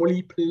 Did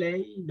Bolly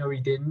play? No,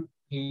 he didn't.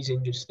 He's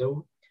injured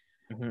still.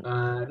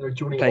 Mm-hmm. No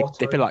Johnny they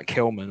Otto. feel like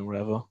Kilman or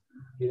whatever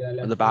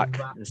at the back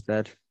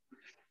instead.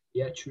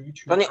 Yeah, true.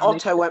 Johnny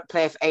Otto won't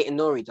play if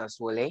Ait-Nouri does,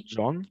 will he?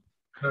 John?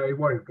 No, he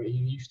won't, but he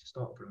used to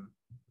start for them,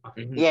 I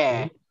think. Mm-hmm.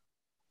 Yeah.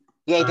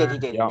 Yeah, he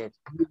did. Yeah. He did.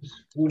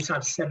 Wolves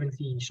had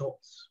 17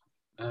 shots,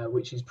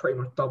 which is pretty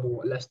much double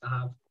what Leicester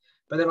have.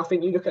 But then I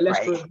think you look at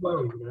Leicester as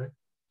well, you know.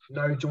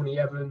 No Johnny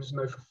Evans,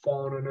 no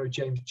Fofana, no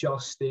James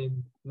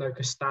Justin, no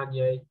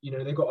Castagne. You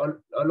know, they've got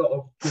a lot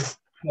of good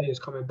players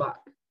coming back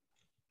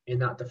in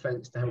that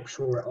defence to help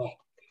shore it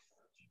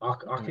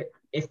up.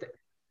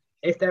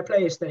 If their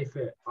players stay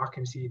fit, I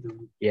can see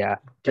them. Yeah,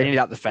 they need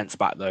that defence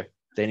back though.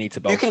 They need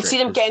to. You can see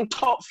them getting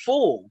top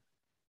 4.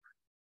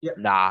 Yeah.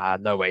 Nah,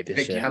 no way this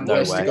Vicky year. Ham, No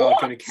where's the way. guy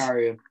going to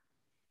carry him?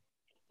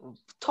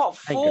 Top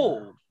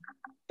 4.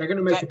 They're going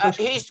to make a push.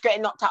 Who's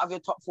getting knocked out of your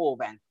top 4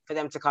 then for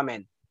them to come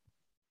in?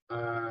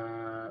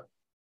 I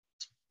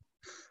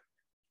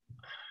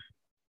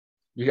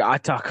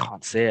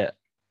can't see it.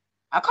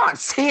 I can't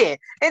see it,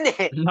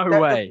 innit? No the,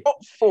 way. The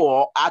top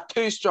 4 are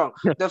too strong.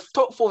 The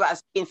top 4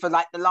 that's been for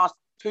like the last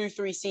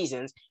 2-3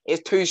 seasons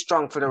is too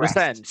strong for the rest.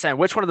 Saying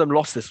which one of them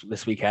lost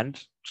this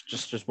weekend?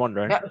 Just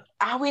wondering.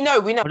 Yeah, we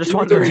know. I'm just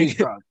wondering.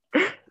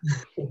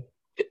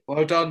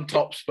 Well done,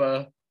 Top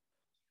Spur.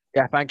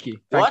 Yeah, thank you.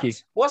 Thank you.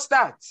 What's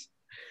that?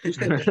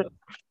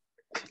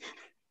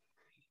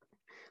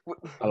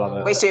 I love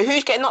it. Wait, so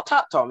who's getting knocked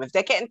out, Tom? If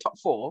they're getting top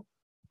 4,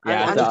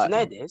 Yeah, I need to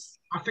know this.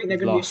 I think they're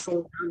going to be a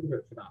strong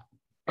candidate for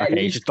that.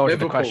 Okay, you just dodged the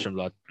Liverpool. question,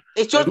 blood.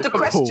 It's just the Liverpool.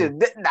 question.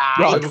 Nah,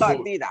 Blood. you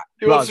can't do that.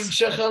 You want Bloods.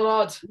 some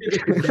chocolate? It's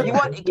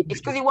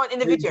because you want in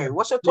the video.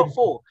 What's your top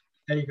 4?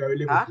 There you go,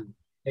 Liverpool. Huh?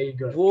 There you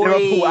go. Boy.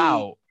 Liverpool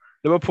out.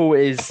 Liverpool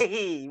is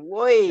Hey,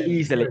 boy.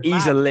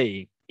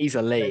 easily.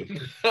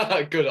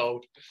 Good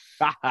old.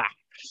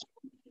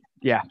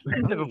 Yeah,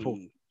 Liverpool.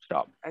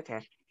 Stop.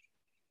 Okay.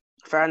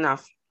 Fair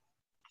enough.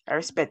 I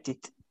respect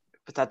it,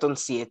 but I don't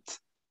see it.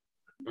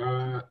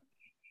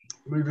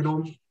 Moving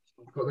on,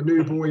 we've got the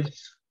new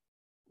boys,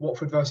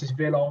 Watford versus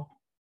Villa.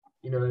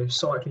 You know,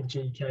 cycling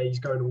GK, he's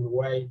going all the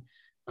way.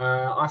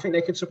 I think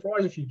they could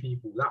surprise a few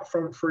people. That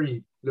front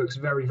three looks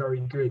very, very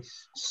good.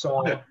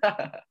 Sarr,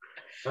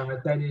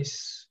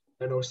 Dennis,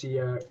 and obviously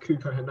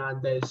Cuco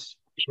Hernandez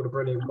got a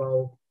brilliant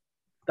goal.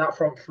 That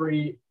front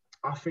three,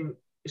 I think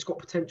it's got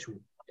potential.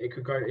 It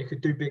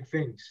could do big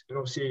things. And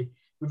obviously,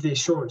 with the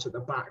assurance at the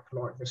back,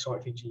 like the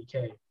cycling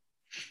GK.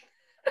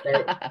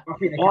 I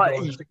think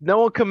No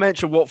one can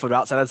mention Watford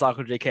outside of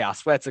Cycle GK. I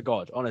swear to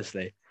God,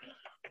 honestly.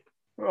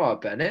 Right,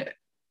 Bennett.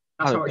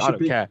 I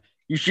don't care.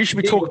 You should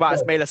be talking about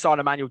Ismail Assar and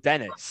Emmanuel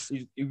Dennis,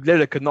 who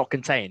Lillard could not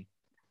contain.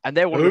 And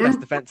they're one of the best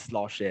defenses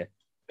last year.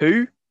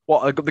 Who?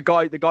 What? The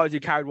guys who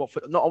carried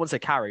Watford, not I wouldn't say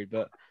carried,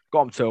 but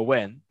got them to a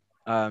win.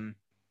 The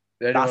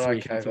That's only what one you I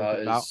should care be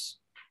talking about is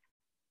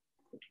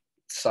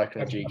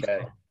Cycling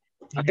GK.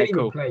 Okay,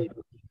 cool.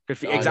 Good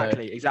for, I know.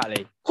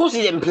 exactly. Of course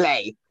he didn't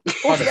play. Of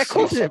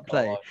course he didn't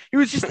play. He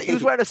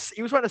was wearing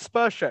a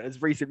Spurs shirt in his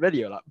recent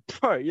video. Like,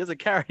 bro, he doesn't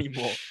care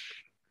anymore.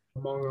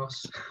 Among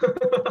us.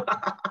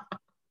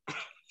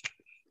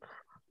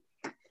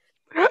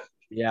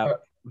 Yeah,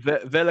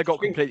 Villa got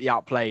completely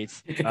outplayed.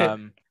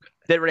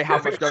 didn't really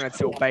have much going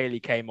until Bailey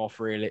came on.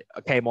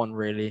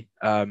 Really,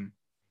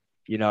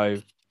 you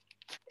know,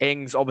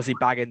 Ings obviously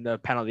bagging the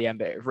penalty at the end,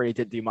 but it really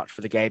didn't do much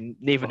for the game.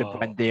 Neither did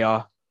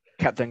Buendia.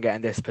 Kept on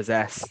getting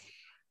dispossessed.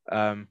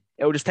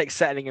 It will just take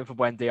settling in for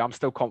Buendia. I'm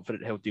still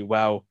confident he'll do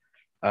well.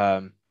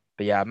 But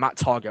yeah, Matt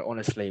Targett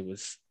honestly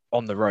was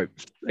on the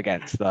ropes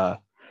against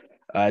Ismaila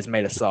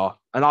Sarr,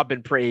 and I've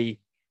been pretty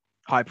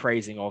high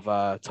praising of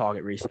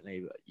Targett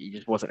recently, but he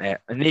just wasn't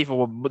it. And neither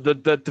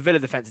the Villa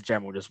defense in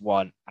general just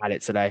won at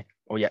it today,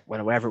 or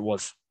whenever it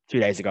was 2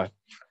 days ago.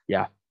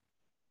 Yeah.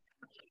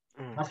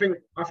 I think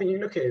you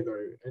look at it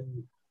though,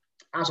 and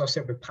as I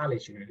said with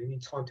Palace, you know, they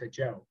need time to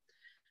gel.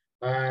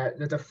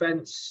 The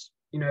defense,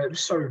 you know, it was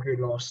so good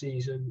last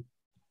season.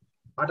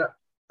 I don't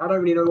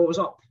really know what was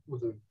up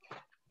with them.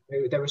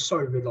 They were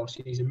so good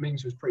last season.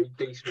 Mings was pretty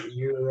decent at the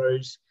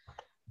Euros.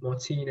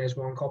 Martinez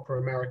won Copa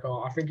America.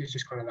 I think it's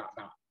just kind of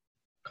that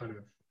kind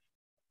of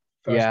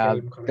first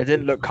game. Kind they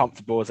didn't look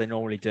comfortable as they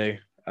normally do.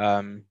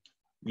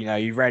 You know,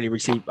 you rarely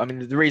receive. I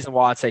mean, the reason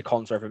why I'd say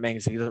Konsa over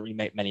Mings is he doesn't really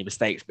make many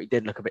mistakes, but he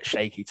did look a bit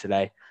shaky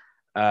today.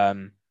 Why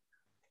do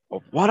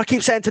I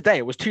keep saying today?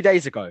 It was 2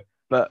 days ago.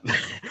 But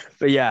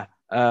yeah,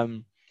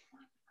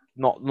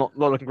 not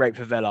looking great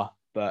for Villa.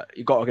 But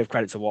you got to give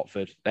credit to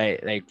Watford.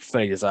 They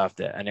fully deserved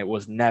it, and it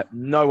was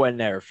nowhere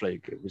near a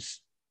fluke. It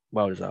was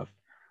well deserved.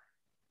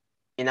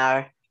 You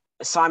know,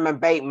 Simon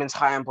Bateman's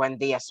high on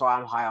Buendia, so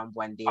I'm high on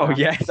Buendia. Oh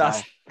yeah,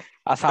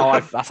 that's how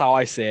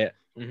I see it.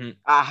 Mm-hmm.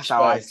 That's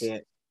how I see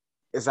it.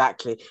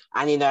 Exactly.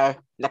 And you know,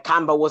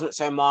 Nakamba wasn't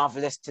so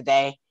marvelous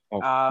today.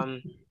 Oh.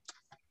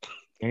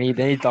 They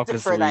need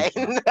Douglas Luiz.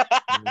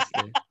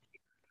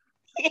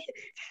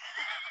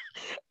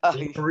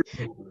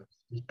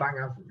 He's bang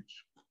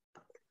average.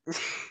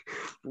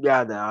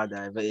 Yeah, I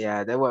know, but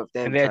yeah, they weren't.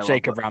 And they had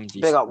Jacob Ramsey.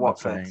 Big up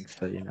Watford.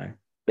 So you know,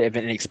 bit of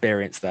an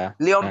inexperience there.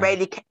 Leon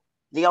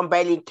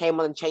Bailey came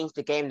on and changed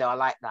the game, though. I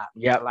like that.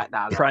 Yeah, I like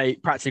that.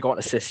 Practically got an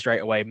assist straight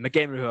away.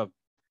 McGinn with a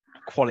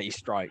quality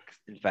strike.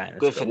 In fairness,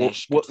 good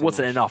finish.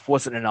 Wasn't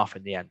enough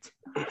in the end.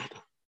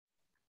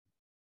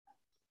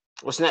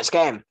 What's the next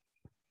game?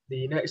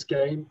 The next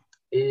game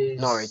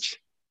is Norwich,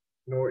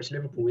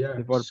 Liverpool. Yeah,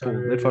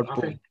 Liverpool. I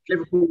think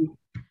Liverpool.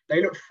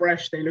 They look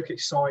fresh. They look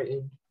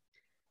exciting.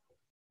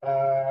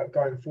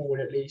 Going forward,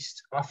 at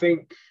least, I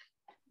think.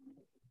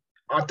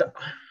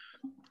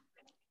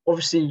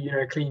 Obviously, you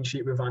know, clean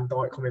sheet with Van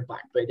Dijk coming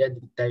back, but at the end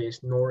of the day,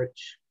 it's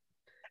Norwich.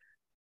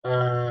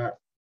 I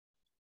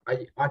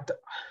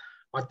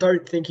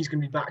don't think he's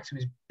going to be back to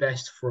his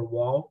best for a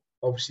while.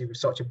 Obviously, with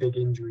such a big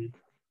injury,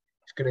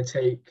 it's going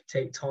to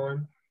take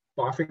time.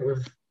 But I think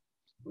with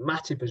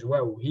Matip as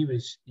well, he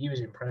was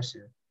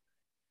impressive,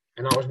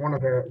 and that was one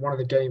of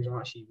the games I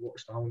actually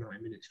watched the whole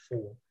 90 minutes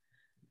for,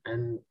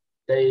 and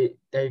they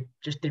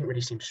just didn't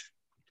really seem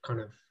kind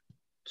of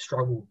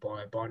struggled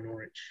by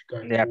Norwich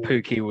going. Yeah,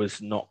 forward. Pookie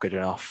was not good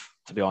enough,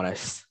 to be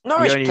honest.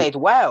 Norwich played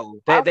well.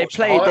 They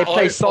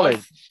played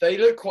solid. They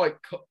look quite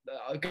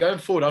going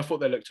forward. I thought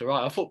they looked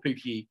alright. I thought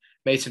Pookie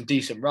made some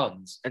decent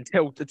runs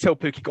until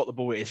Pookie got the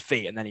ball at his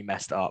feet and then he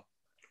messed up.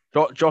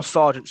 Josh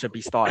Sargent should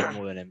be starting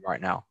more than him right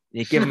now.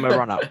 You give him a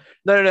run up.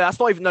 No, it's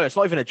not even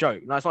a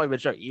joke. No, it's not even a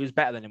joke. He was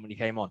better than him when he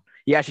came on.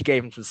 He actually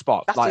gave him some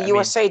spot. That's the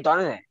USA done,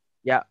 isn't it?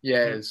 Yeah.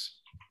 Yeah, it is.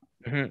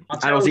 Mm-hmm.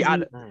 And was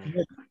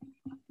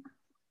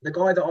the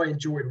guy that I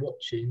enjoyed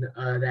watching,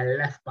 their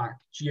left back,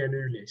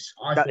 Giannoulis.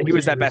 He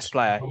was their best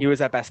player. He was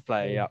their best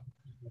player, yeah.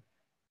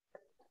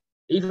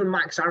 Even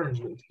Max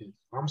Aarons looked good.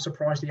 I'm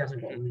surprised he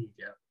hasn't got a lead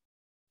yet.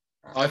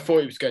 I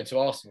thought he was going to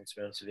Arsenal, to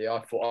be honest with you. I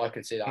thought I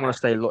could see that. I'm going to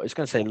stay loyal. It's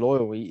going to say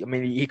loyal.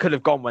 He could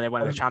have gone when they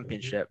won the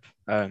championship,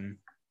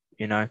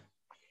 you know.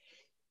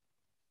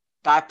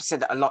 I've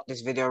said a lot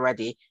this video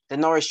already. The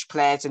Norwich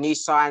players, the new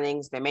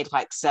signings, they made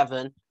like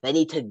 7. They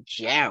need to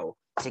gel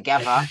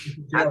together.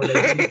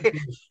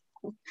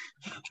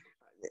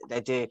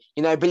 They do.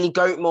 You know, Billy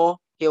Goatmore,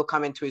 he'll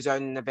come into his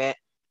own in a bit.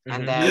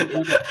 And then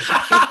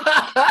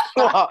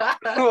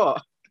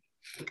what?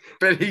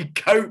 Billy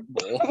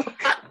Goatmore?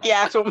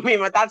 Yeah, that's what me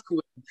and my dad's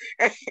called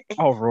him.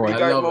 Oh, Roy.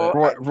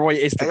 Roy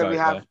is the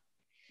goat.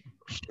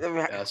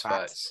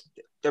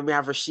 Then we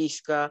have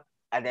Rashiska,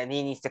 and then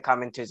he needs to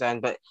come into his own.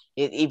 But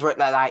he broke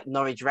that like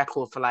Norwich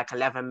record for like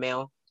 11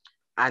 mil.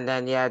 And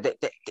then, yeah,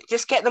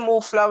 just get them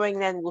all flowing,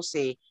 then we'll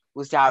see.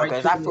 We'll see how it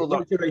goes.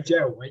 Wait till they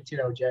gel.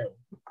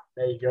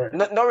 There you go.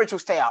 Norwich will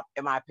stay up,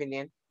 in my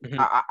opinion. Mm-hmm.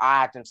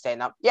 I had them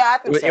staying up. Yeah, I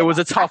had them staying It was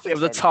up.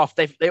 a tough.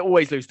 They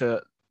always lose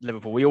to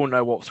Liverpool. We all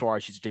know what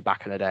Suarez used to do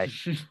back in the day,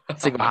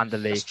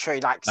 single-handedly. It's true,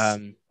 like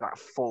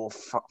four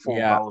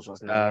goals,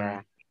 wasn't it?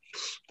 Yeah.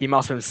 He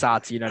must have been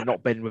sad to,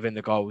 not been within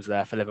the goals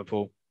there for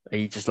Liverpool.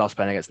 He just lost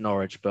playing against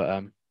Norwich,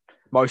 but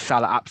Mo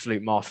Salah,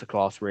 absolute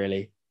masterclass,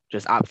 really,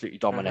 just absolutely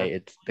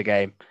dominated the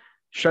game.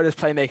 Showed his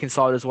playmaking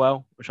side as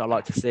well, which I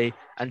like to see.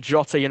 And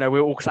Jota,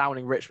 we're all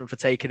clowning Richmond for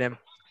taking him.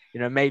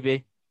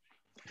 Maybe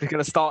he's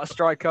going to start a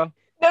striker.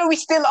 No, we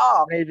still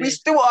are. Maybe. We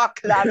still are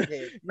clowning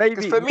him. Maybe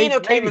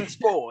Firmino came and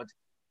scored.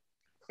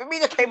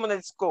 Firmino came on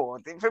and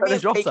scored. So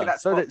did Jota.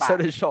 So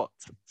did Jota.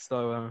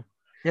 So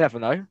you never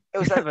know.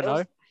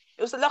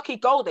 It was a lucky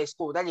goal they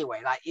scored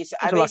anyway. Like it's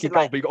a lucky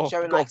goal, but you got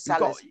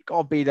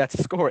to be there to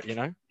score it.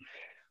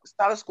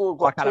 Salah scored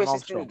Like two Adam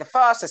assists. Armstrong. The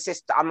first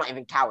assist, I'm not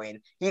even counting.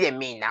 He didn't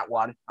mean that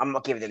one. I'm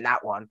not giving him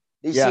that one.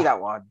 Did you see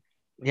that one?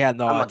 Yeah,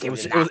 no,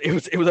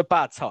 it was a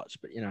bad touch,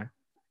 but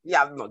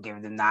Yeah, I'm not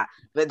giving them that.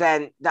 But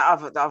then the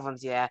other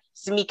ones, yeah.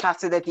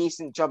 Tsimikas did a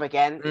decent job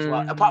again as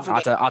well. Apart from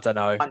I don't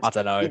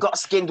know. He got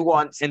skinned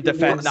once. In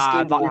defense,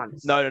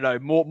 no,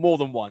 more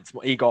than once.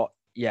 He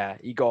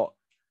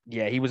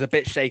was a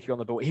bit shaky on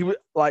the ball. He was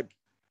like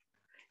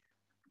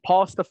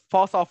past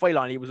halfway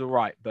line, he was all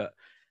right, but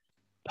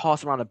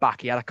past around the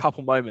back, he had a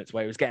couple moments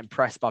where he was getting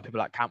pressed by people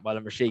like Campbell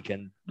and Rashik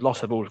and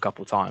lost the ball a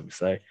couple of times.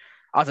 So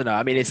I don't know.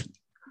 I mean, it's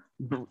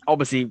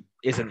obviously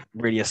isn't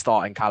really a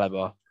starting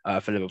caliber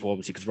for Liverpool,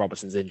 obviously because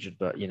Robertson's injured,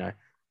 but he'll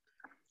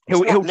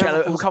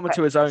come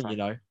into his own.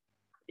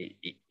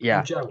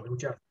 Yeah,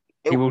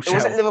 it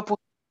wasn't Liverpool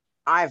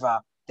either.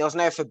 There was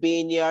no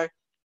Fabinho,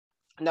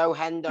 no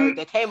Hendo.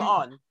 They came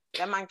on.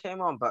 That man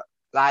came on, but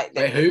like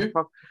who?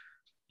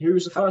 Who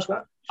was the first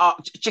one? Oh,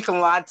 Chicken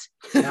Lad.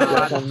 You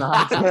want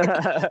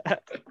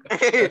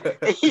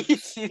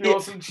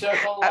some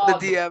chocolate? At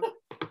the DM.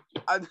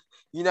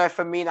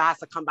 Firmino has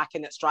to come back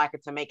in at striker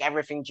to make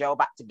everything gel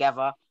back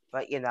together.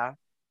 But I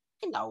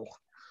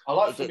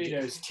like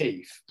Firmino's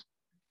teeth.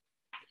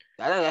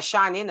 I know they're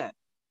shiny, innit?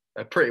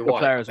 They're pretty white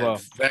player as well.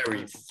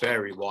 Very,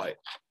 very white.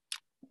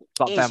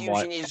 He's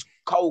using his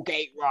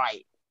Colgate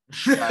right.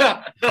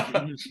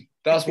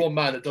 That's one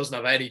man that doesn't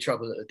have any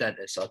trouble at the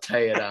dentist. I'll tell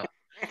you that.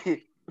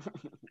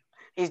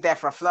 He's there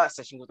for a flirt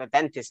session with a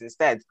dentist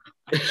instead.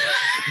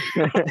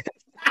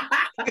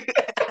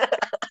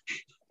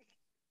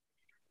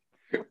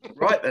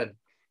 Right then.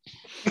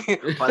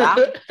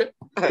 Hola.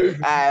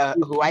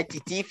 White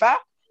Tifa.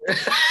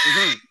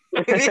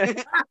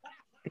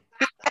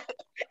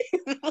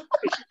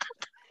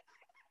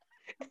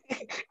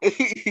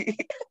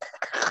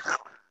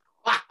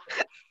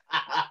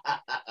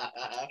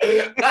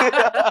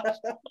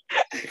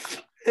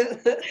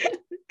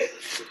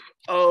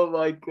 Oh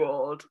my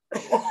god.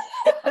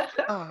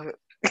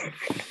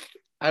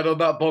 And on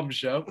that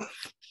bombshell.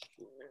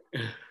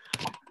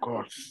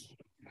 God.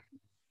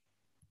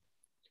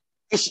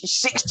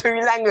 It's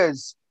 6'2"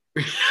 Langers.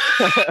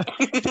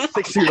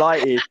 6'2"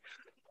 lighty.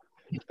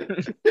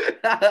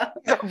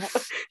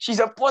 She's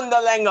a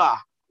Bundalenger.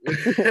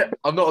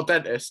 I'm not a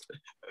dentist.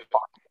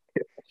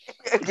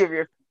 I'll give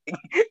you.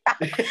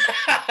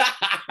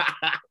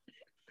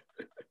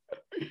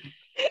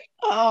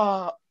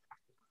 Oh.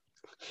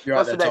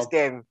 What's the next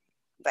game?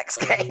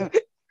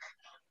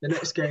 The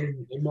next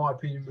game, in my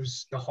opinion,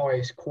 was the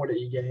highest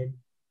quality game.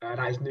 That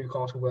is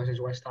Newcastle versus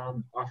West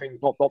Ham. I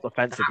think not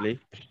defensively.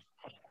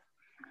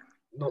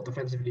 Not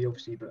defensively,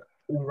 obviously, but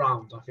all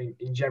round. I think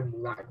in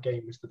general that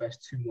game was the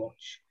best to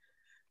watch.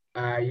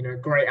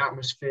 Great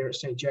atmosphere at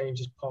St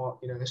James's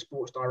Park. The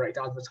Sports Direct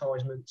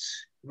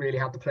advertisements really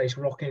had the place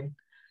rocking.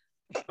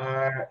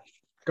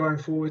 Going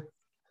forward,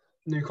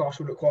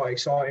 Newcastle looked quite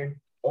exciting.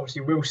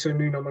 Obviously, Wilson,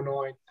 new number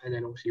 9, and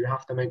then obviously you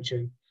have to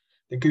mention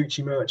the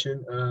Gucci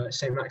merchant,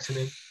 St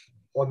Maximin,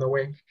 on the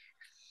wing.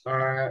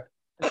 The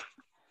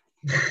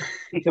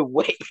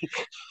wing.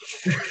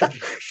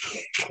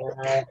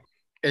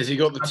 Has he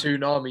got the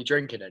tsunami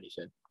drinking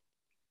anything?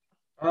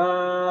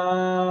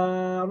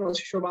 I'm not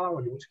too sure about that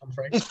one. I'm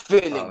afraid. He's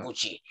feeling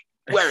Gucci,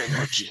 wearing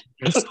Gucci.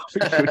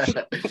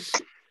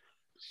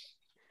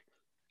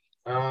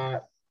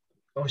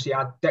 Obviously, I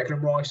had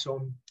Declan Rice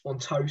on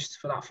toast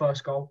for that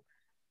first goal.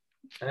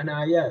 And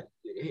I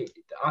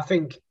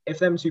think if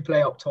them two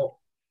play up top,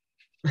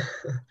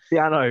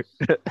 yeah, I know.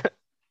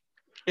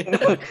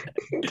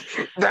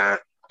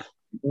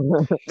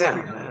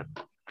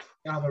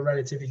 Have a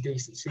relatively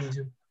decent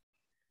season.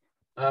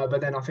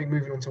 But then I think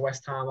moving on to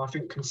West Ham, I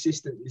think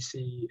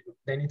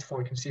they need to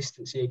find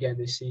consistency again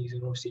this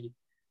season. Obviously,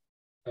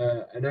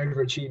 an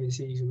overachieving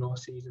season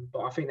last season,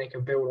 but I think they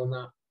can build on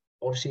that.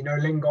 Obviously, no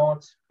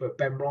Lingard, but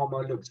Ben Rama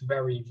looked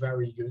very,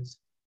 very good.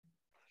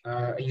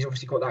 He's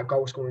obviously got that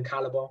goal-scoring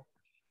caliber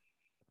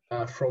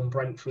from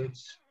Brentford.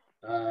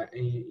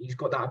 He's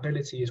got that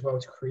ability as well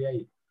to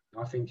create.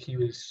 I think he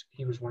was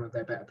one of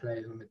their better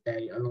players on the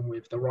day, along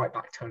with the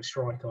right-back turned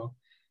striker.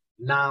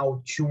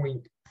 Now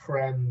joint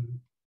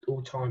Prem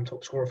all-time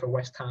top scorer for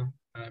West Ham,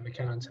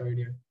 Mikel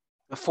Antonio.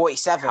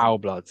 47. How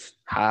bloods?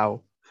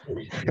 How?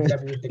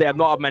 They have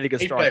not had many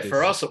good strikers. He played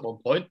for us at one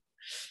point.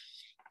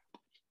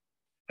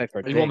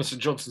 He won the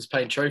St Johnstone's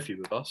Paint Trophy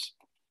with us.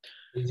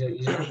 He's a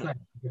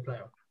good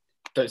player.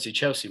 Don't see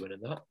Chelsea winning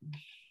that.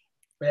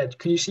 But yeah,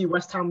 can you see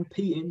West Ham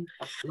competing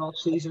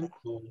last season?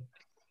 Or...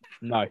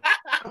 No.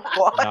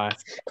 What? No.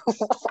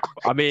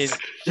 I mean,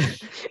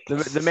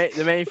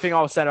 the main thing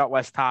I was saying about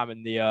West Ham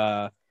in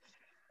our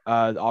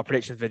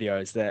predictions video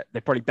is that they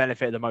probably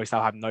benefited the most out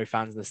of having no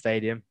fans in the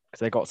stadium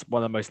because they got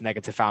one of the most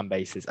negative fan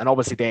bases, and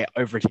obviously they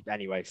overachieved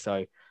anyway.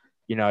 So,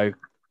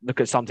 look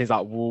at some teams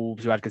like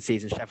Wolves who had good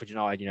seasons, Sheffield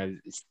United. I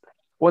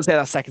wouldn't say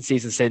that second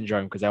season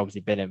syndrome because they've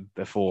obviously been in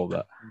before,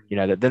 but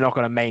they're not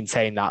going to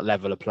maintain that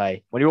level of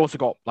play when you also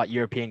got like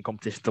European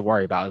competition to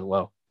worry about as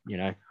well.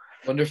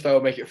 Wonder if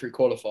they'll make it through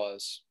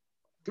qualifiers.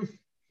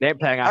 They ain't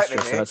playing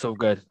Astros, so that's all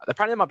good.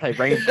 Apparently, they might play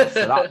Rangers,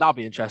 so that'll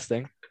be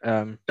interesting.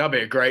 That'll be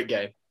a great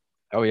game.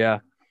 Oh yeah,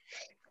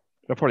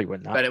 they'll probably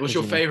win that. Bennett, what's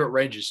your favourite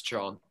Rangers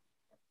chant?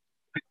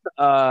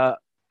 Up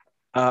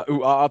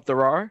the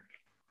roar.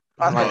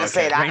 I was going to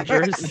say that.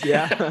 Rangers,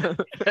 yeah.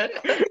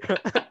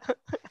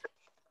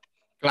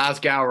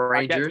 Glasgow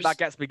Rangers. That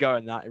gets me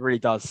going. That it really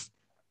does.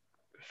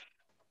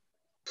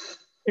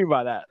 Think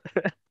about that.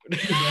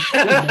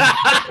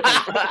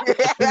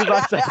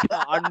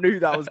 I knew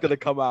that was going to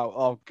come out.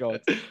 Oh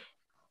god.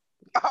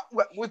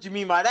 What do you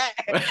mean by that?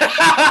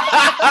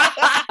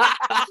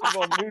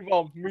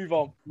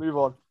 Move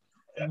on.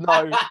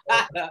 No.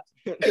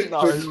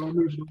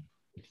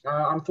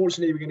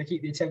 Unfortunately, we're going to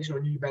keep the attention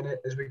on you, Bennett,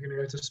 as we're going to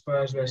go to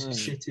Spurs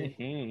versus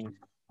City.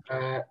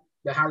 The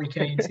Harry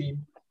Kane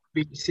team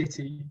beat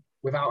City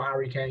without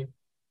Harry Kane.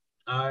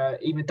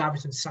 Even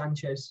Davinson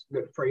Sanchez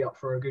looked pretty up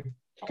for a good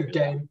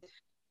game.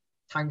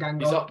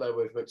 Tanganga. He's up there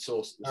with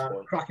McSauce at this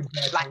point. Cracking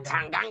player, Like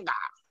Tanganga.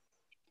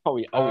 Oh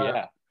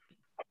yeah.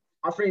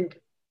 I think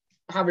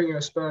having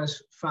a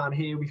Spurs fan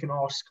here, we can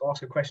ask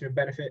a question of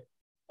benefit.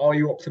 Are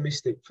you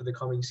optimistic for the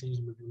coming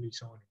season with the new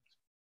signings?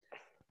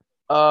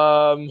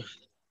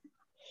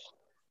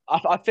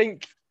 I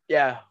think,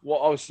 yeah, what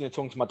I was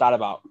talking to my dad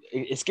about,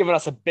 it's given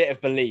us a bit of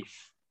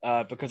belief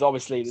because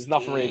obviously there's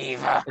nothing really,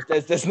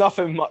 there's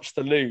nothing much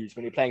to lose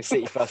when you're playing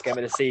City first game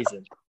of the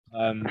season.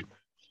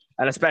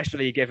 And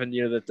especially given,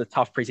 the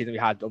tough preseason we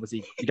had,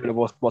 obviously you don't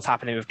know what's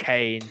happening with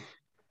Kane,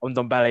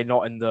 Ndombele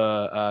not in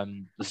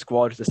the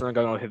squad. There's something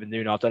going on with him and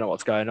Nuno. I don't know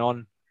what's going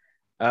on.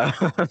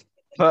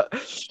 But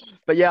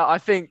yeah, I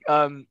think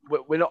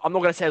we're not. I'm not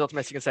going to say as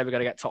optimistic and say we're going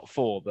to get top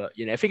 4, but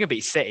if we can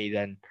beat City,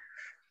 then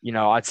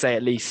I'd say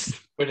at least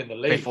winning the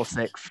league, 5th or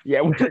 6th.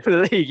 Yeah, winning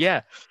the league.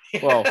 Yeah.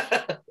 Well,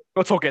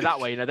 we'll talk it that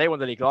way. They won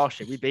the league last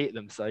year. We beat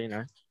them, so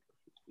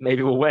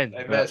maybe we'll win.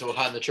 They may as well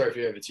hand the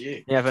trophy over to you.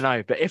 You never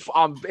know. But if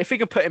we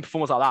can put in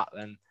performance like that,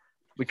 then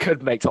we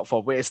could make top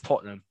 4. But it's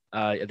Tottenham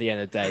at the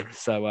end of the day,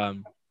 so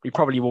we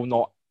probably will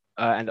not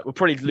we'll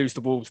probably lose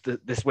the Wolves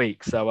this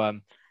week. So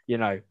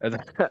that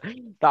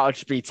would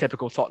just be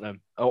typical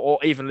Tottenham, or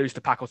even lose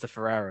to Paco to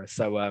Ferreira.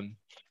 So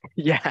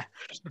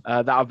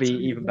that would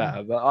be even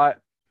better. But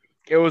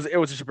it was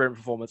just a brilliant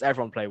performance.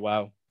 Everyone played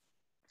well.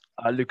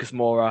 Lucas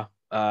Moura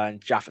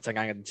and Japhet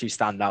Tanganga, the two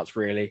standouts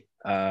really,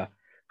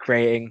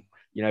 creating.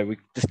 We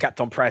just kept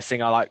on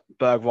pressing. I like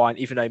Bergwijn,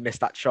 even though he missed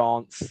that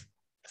chance,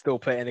 still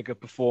put in a good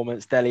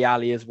performance. Dele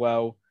Alli as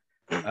well,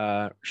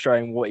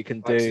 showing what he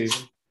can do.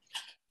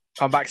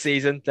 Comeback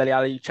season, Dele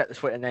Alli, you check the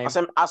Twitter name.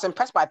 I was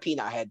impressed by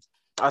Peanut Head.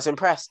 I was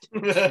impressed. He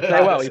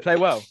played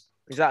well.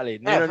 Exactly.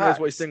 Nuno knows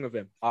what he's doing with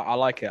him. I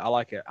like it.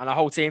 And the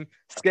whole team.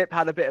 Skip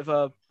had a bit of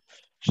a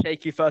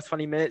shaky first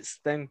 20 minutes,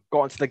 then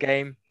got into the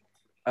game.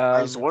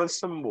 I just wanted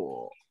some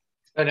more.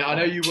 And I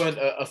know you weren't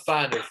a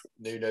fan of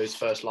Nuno's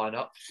first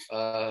lineup.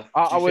 Do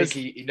you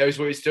think he knows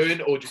what he's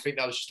doing, or do you think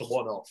that was just a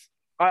one-off?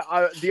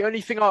 The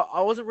only thing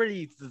I wasn't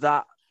really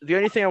that. The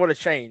only thing I would have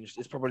changed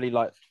is probably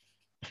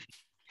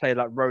play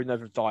Rodon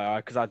over Dyer,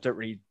 because I don't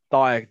really.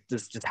 Dyer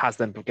just has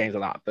them games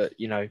like that, but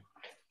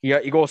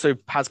he also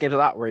has games like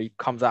that where he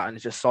comes out and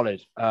is just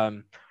solid.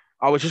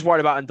 I was just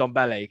worried about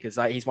Ndombele because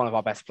he's one of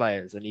our best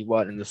players and he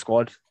weren't in the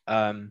squad.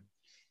 I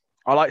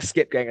like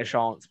Skip getting a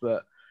chance,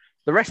 but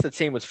the rest of the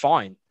team was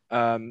fine.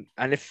 And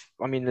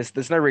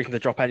there's no reason to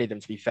drop any of them,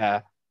 to be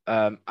fair.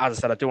 As I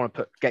said, I do want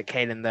to get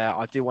Kane in there.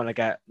 I do want to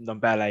get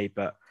Ndombele,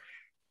 but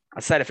I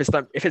said if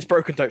it's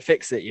broken, don't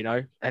fix it.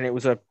 And it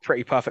was a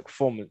pretty perfect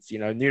performance.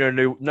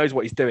 Nuno knows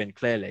what he's doing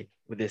clearly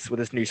with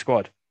this new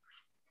squad.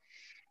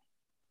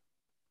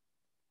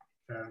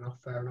 Fair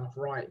enough.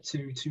 Right,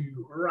 to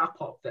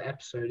wrap up the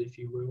episode, if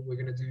you will, we're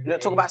going to do...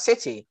 Let's talk about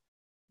City.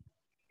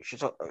 You should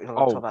talk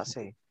about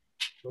City.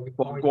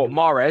 What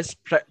Mahrez,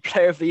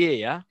 player of the year,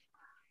 yeah?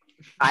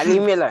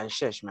 Leave me alone,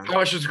 shush, man. How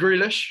much was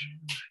Grealish?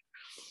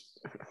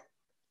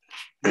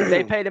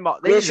 They paid him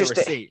up. They need a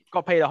receipt.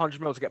 Got paid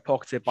 100 mil to get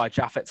pocketed by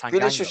Japhet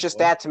Tanganga. Grealish was just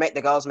there to make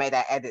the girls make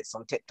their edits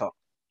on TikTok.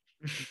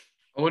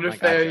 I wonder if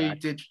they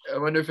did. I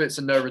wonder if it's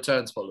a no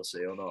returns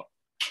policy or not.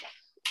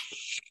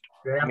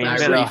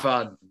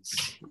 Refunds.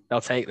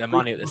 They'll take their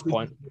money at this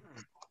point.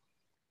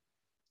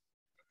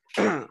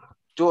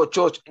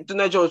 George.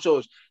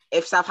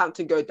 If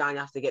Southampton go down, you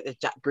have to get the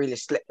Jack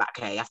Grealish slip back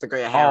here. You have to grow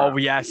your hair. Oh,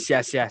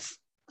 yes.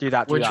 Do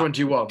that. Which one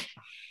do you want?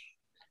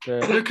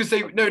 Because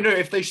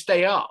if they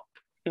stay up.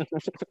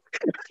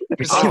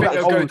 Because I think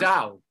they'll go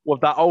down.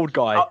 With that old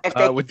guy.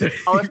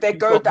 If they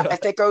go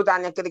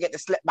down, they're gonna get the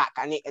slip back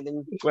and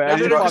then. I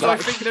think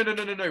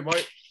no.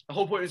 The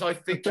whole point is I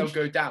think they'll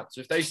go down. So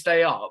if they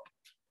stay up,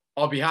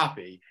 I'll be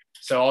happy.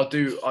 So I'll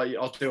do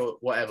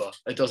whatever.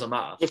 It doesn't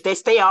matter. If they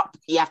stay up,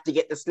 you have to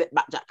get the slip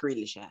back Jack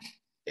Grealish. Yeah.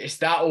 It's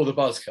that or the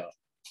buzz cut.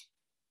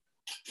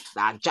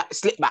 Nah,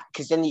 slip back,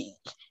 because then you.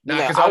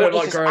 Because I don't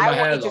like growing my hair long.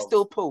 I want you to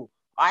still pull.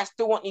 I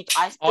still want you.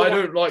 I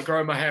don't like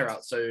growing my hair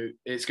out, so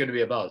it's going to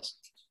be a buzz.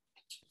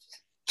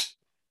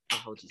 I'll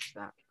hold you to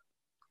that.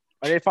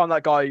 I did find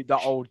that guy,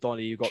 that old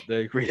Donny who got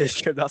the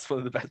Grealish. That's one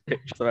of the best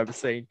pictures I've ever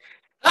seen.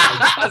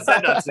 I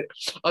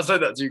said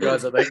that to you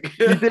guys, I think.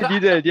 You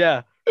did,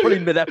 yeah. Probably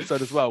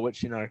mid-episode as well,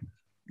 which,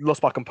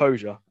 lost my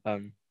composure,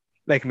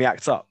 making me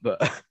act up.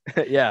 But,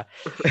 yeah.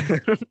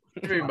 What do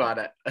you mean by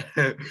that?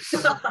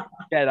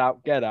 Get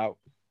out.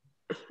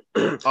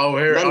 Oh,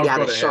 here, Mendy I've had got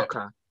a it shocker.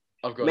 here.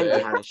 I've got Mendy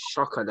it had a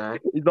shocker though.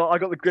 He's not, I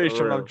got the Grealish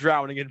For and I'm real.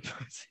 drowning in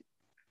pussy.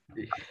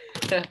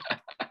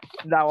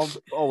 Now I'm,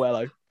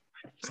 hello.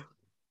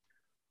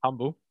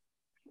 Humble.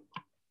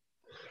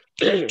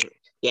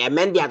 Yeah,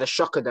 Mendy had a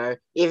shocker though.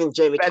 Even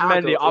Jamie Ben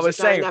Carragher. Mendy, I was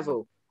saying,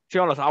 Neville. to be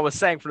honest, I was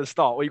saying from the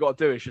start, all you got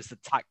to do is just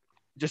attack,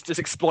 just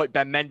exploit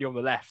Ben Mendy on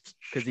the left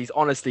because he's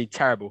honestly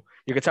terrible.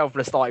 You can tell from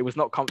the start he was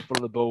not comfortable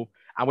on the ball,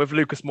 and with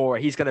Lucas Moura,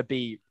 he's going to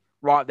be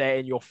right there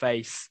in your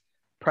face,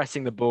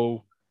 pressing the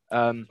ball.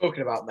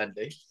 Talking about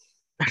Mendy.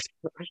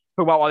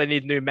 About why they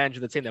need new men to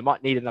the team, they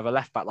might need another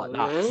left back like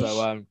that.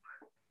 So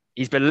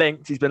he's been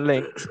linked. Spent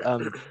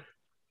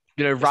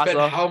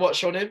Raza. how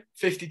much on him?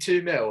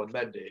 52 mil on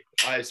Mendy.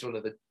 It's one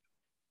of the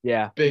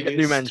biggest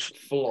new men's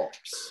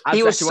flops.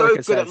 He was so good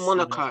at says,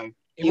 Monaco.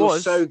 He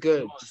was so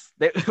good.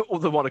 All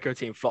the Monaco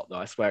team flopped though,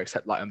 I swear,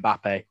 except like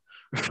Mbappe,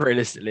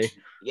 realistically.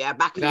 Yeah,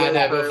 back in No,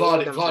 the but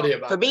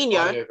Vardy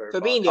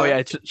Fabinho. Oh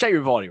yeah, check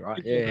with Vardy,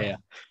 right? Yeah.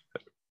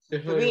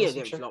 Fabinho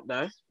didn't flop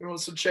though. You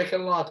want some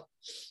chicken, lad?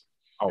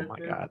 Oh my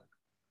god.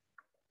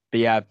 But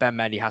yeah, Ben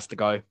Mendy has to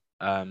go.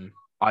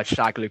 I've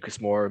shagged Lucas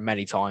Moura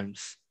many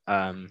times. What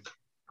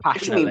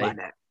do you mean by Passionately.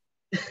 that?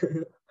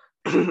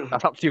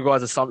 That's up to you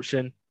guys'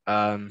 assumption.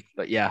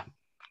 But yeah.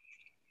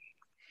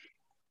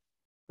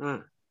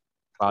 Mm.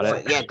 About So,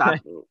 it. yeah,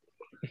 that,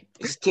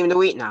 it's team of the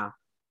week now.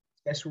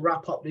 Let's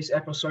wrap up this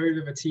episode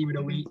with a team of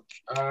the week.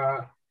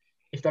 If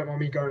you don't mind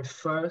me going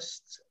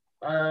first,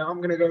 I'm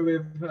going to go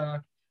with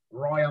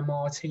Raya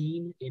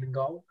Martin in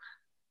goal.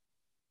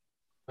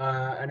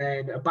 And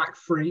then a back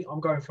three. I'm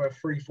going for a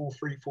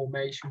 3-4-3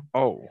 formation.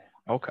 Oh,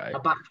 okay. A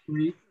back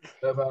three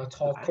of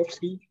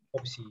Tarkowski,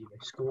 obviously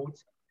scored.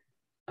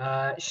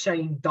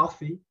 Shane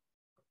Duffy,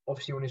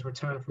 obviously on his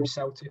return from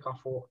Celtic. I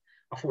thought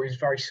he was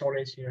very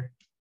solid.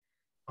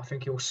 I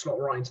think he'll slot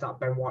right into that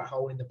Ben White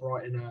hole in the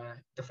Brighton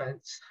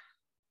defence.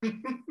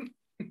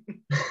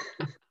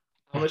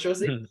 How much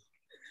was he?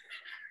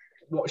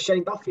 What,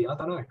 Shane Duffy? I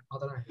don't know.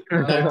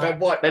 Ben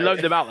White, They mate.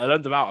 loaned him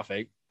out, I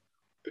think.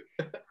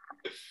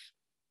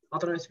 I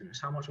don't know, to be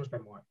honest. How much was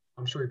Ben White?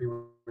 I'm sure he'd be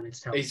willing to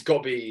tell. He's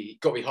got to be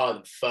higher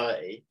than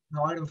 30.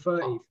 No, higher than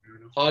 30. Fair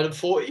enough. Higher than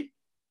 40?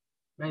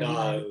 Maybe.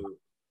 No.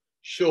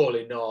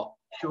 Surely not.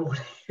 Surely.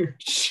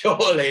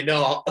 Surely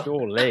not.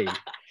 Surely.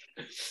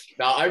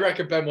 No, I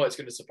reckon Ben White's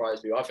going to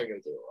surprise me. I think he'll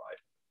do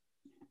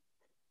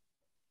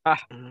all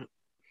right.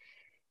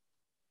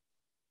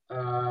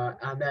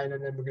 And then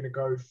we're going to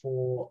go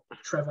for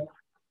Trevor.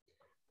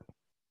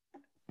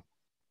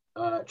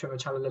 Trevor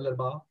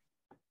Chalobah.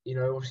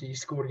 Obviously he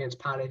scored against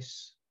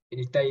Palace in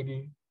his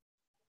debut.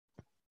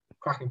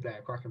 Cracking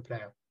player.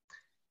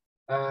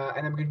 And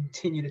then we're going to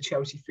continue the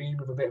Chelsea theme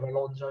with a bit of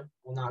Alonso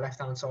on that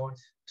left-hand side.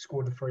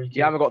 Scored the free kick.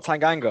 You haven't got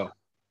Tanganga?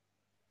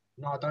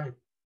 No, I don't.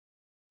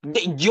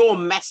 You're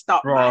messed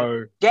up,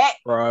 man.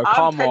 Bro, I'm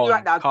come telling on. you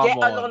right now, get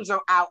on. Alonso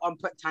out and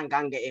put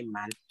Tanganga in,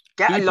 man.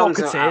 Get He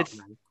Alonso out, pocketed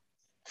man. Get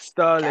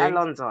Sterling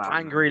Alonso out,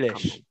 and man.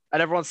 Grealish. Come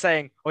And everyone's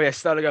saying, oh yeah,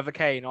 Sterling over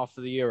Kane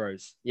after the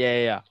Euros.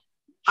 Yeah.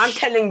 on. I'm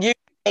telling you,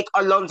 take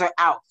Alonso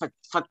out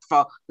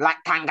for like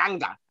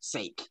Tanganga's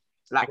sake.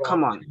 Like, Right,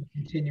 come on.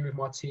 Continue with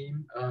my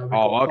team.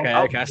 Oh, okay.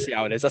 I see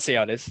how it is.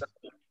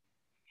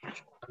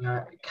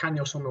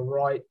 Kanyos on the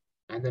right,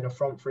 and then a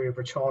front three of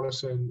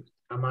Richarlison,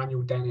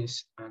 Emmanuel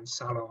Dennis, and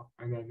Salah,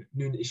 and then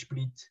Nunes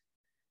Split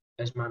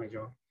as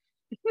manager.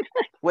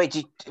 Wait,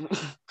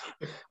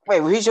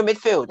 who's your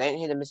midfield? I didn't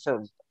hear the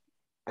midfield.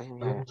 I didn't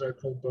hear it. Alonso,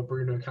 Pogba,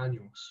 Bruno,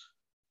 Kanyos.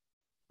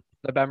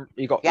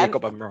 You got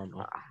Ben wrong.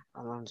 Right?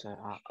 Alonso.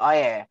 Oh,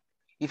 yeah.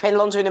 You played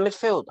Alonso in the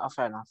midfield? Oh,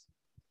 fair enough.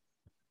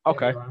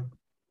 Okay. Yeah,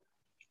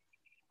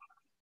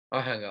 I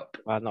hang up.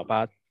 Not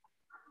bad.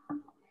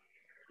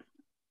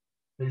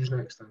 who's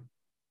next then?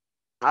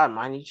 I don't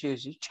mind. You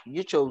choose.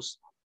 You chose.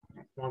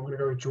 Well, I'm going to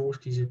go with George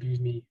because he's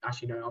abused me.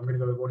 Actually, no, I'm going to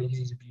go with Ronnie because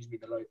he's abused me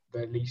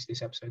the least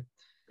this episode.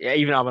 Yeah,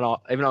 even though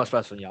I'm a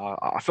Spurs fan, yeah,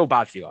 I feel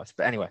bad for you guys.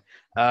 But anyway,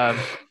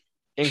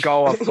 in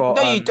goal I've got.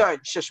 No, you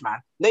don't. Shush, man.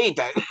 No, you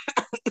don't.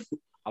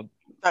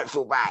 Don't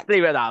feel bad. We'll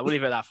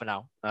leave it at that for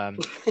now. I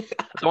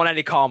don't want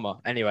any karma.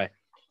 Anyway,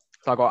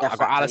 so I got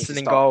Alisson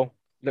in goal.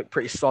 Looked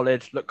pretty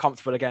solid. Looked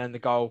comfortable again in the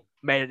goal.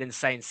 Made an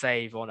insane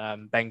save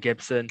on Ben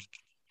Gibson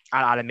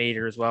and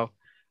Alameda as well.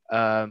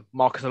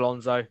 Marcus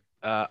Alonso.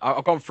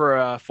 I've gone for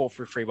a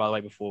 4-3-3 by the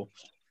way before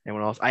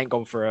anyone else. I ain't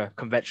gone for a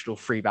conventional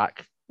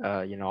 3-back.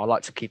 I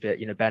like to keep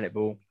it, Bennett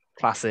ball,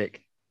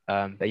 classic.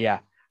 But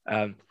yeah,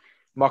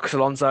 Marcus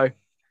Alonso.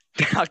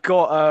 I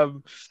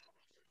got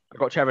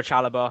Trevor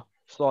Chalobah.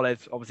 Solid,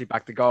 obviously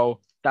back to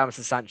goal.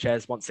 Davinson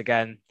Sanchez once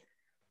again,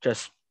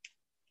 just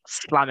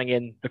slamming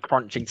in the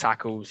crunching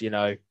tackles.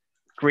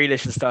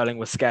 Grealish and Sterling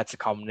were scared to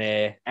come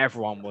near.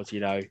 Everyone was,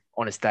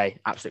 on his day,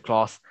 absolute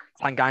class.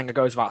 Tanganga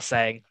goes without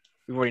saying.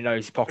 We already know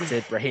he's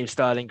pocketed. Raheem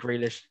Sterling,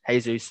 Grealish,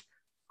 Jesus,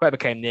 whoever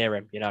came near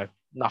him,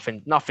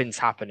 nothing's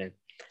happening.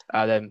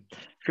 Then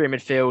three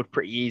midfield,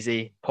 pretty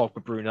easy.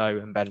 Pogba, Bruno,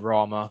 and Ben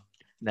Rama.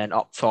 And then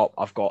up top,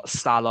 I've got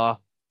Salah,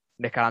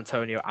 Mikel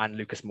Antonio, and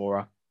Lucas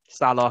Moura.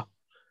 Salah,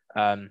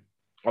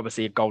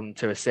 obviously a goal and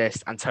 2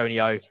 assists.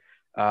 Antonio,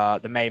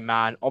 the main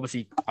man.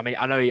 Obviously, I mean,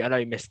 I know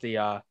he missed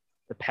the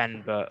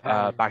pen, but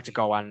back to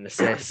goal and an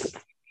assist.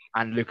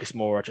 And Lucas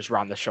Moura just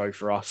ran the show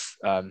for us,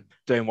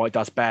 doing what he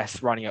does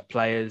best, running at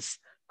players,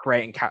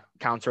 creating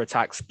counter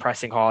attacks,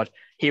 pressing hard.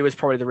 He was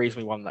probably the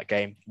reason we won that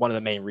game. One of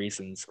the main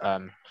reasons.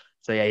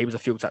 So yeah, he was a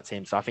fuel to that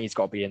team. So I think he's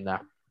got to be in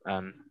there.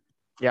 Yeah,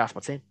 that's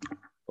my team.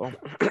 Cool.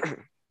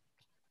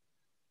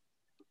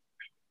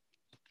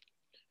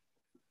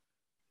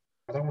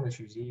 I don't want to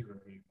choose either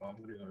of you, but I'm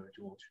going to go with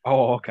George.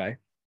 Oh, okay.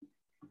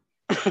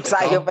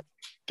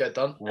 Get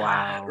done.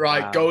 Wow.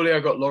 Right, wow. goalie,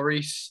 I've got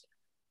Lloris.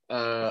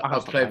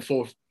 I've played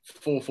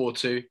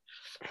 4-4-2.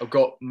 I've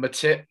got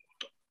Matip.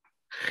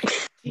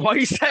 Why are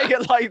you saying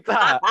it like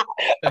that?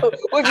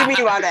 What do you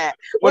mean by that?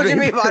 What do you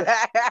mean by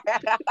that?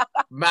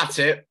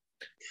 Matip.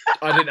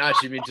 I didn't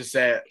actually mean to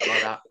say it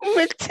like that.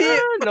 Matip.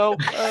 No.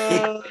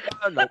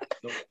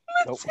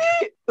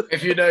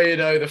 If you know, you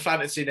know the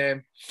fantasy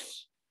name.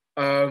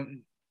 Oh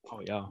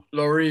yeah.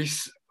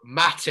 Lloris,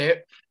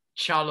 Matip,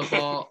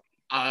 Chalobah,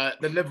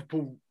 the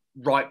Liverpool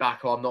right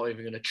back. I'm not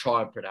even going to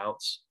try and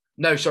pronounce.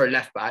 No, sorry,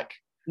 left back.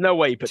 No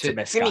way you put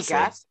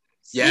Tsimikas.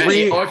 Yeah,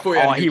 I thought he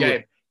had a good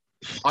game.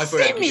 I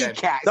thought he had a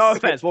good game. No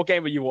offense. What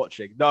game were you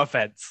watching? No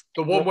offense.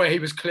 The one where he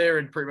was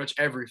clearing pretty much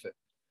everything.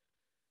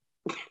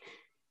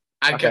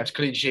 And kept a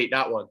clean sheet,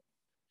 that one.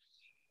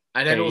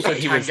 And then also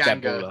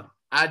Tanganga.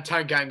 And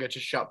Tanganga to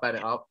shut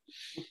Bennett up.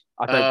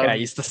 I don't care.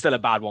 He's still a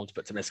bad one to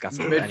put Tsimikas.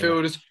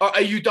 Midfielders. Anyway.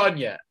 Are you done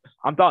yet?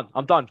 I'm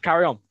done.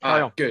 Carry on.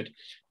 Good.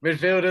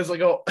 Midfielders, I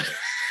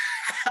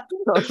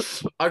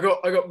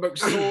got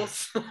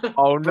McSauce.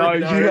 Oh no,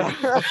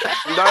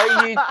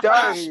 No, you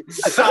don't.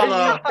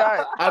 Salah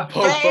and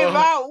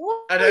Pogba.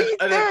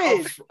 And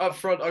then up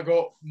front I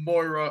got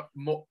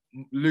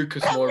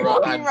Lucas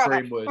Moura and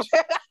Greenwood.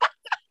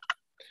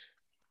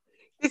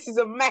 This is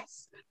a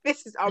mess.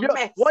 This is a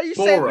mess. Why are you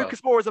saying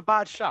Lucas Moura is a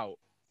bad shout?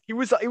 He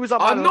was.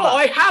 I'm not.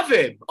 I have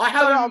him. I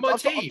have him on my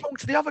team. I'm talking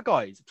to the other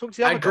guys.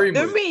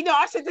 Greenwood. No,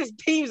 I said this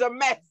team's a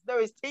mess. No,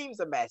 his team's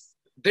a mess.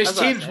 This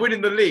team's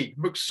winning the league.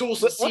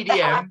 McSauce at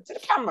CDM. To the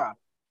camera.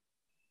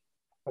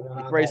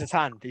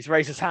 He's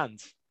raised his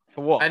hand.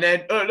 For what? And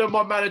then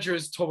my manager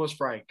is Thomas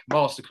Frank.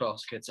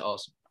 Masterclass kids at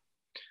Arsenal.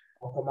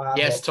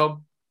 Yes,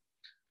 Tom.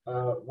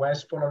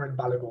 Where's following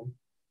Balogun?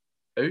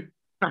 Who?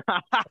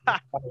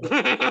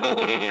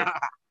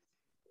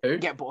 Who?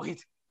 Get Boyd.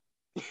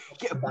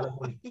 Get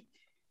Boyd.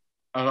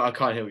 I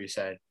can't hear what you're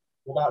saying.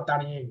 What about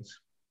Danny Ings?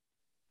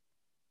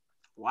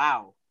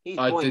 Wow.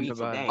 I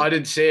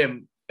didn't see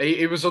him.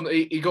 He was on.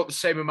 He got the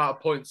same amount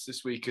of points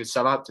this week as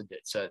Southampton did,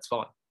 so it's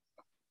fine.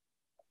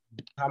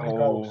 How many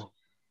goals?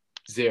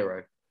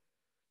 0.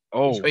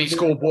 Oh, so he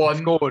scored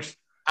 1.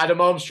 Adam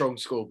Armstrong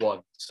scored 1,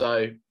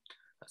 so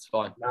that's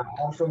fine. Nah,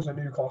 Armstrong's a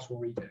Newcastle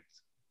reject.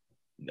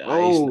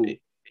 No,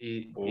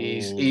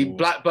 he's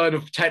Blackburn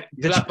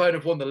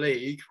have won the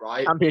league,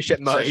 right?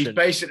 Championship merchant.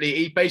 So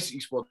he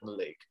basically won the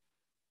league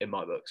in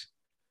my books.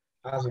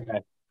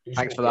 Okay.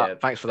 Thanks for that. Yeah,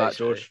 thanks for that,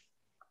 George.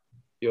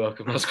 You're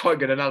welcome. That's quite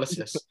good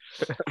analysis.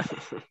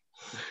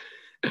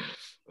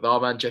 With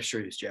our man Jeff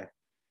Shrews, Jeff.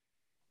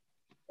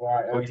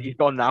 Right, he's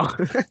gone now.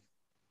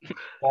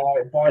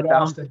 by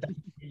last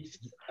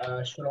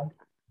Shalom.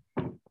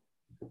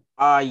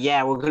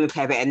 Yeah, we're gonna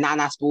play a bit of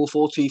Nanas ball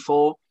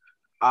 4-2-4.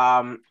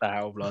 The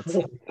hell, blood.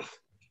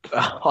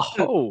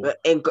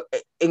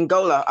 In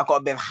goal, I've got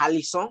a bit of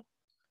Halisson.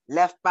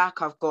 Left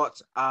back, I've got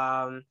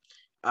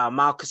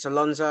Marcus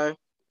Alonso,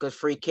 good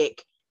free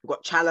kick. We've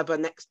got Chalobah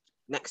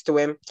next to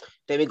him.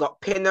 Then we got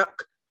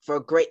Pinnock for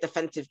a great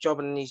defensive job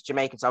on these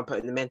Jamaicans. I'm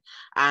putting them in.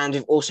 And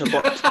we've also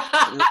got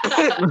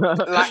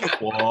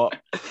what?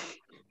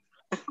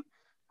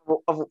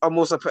 I'm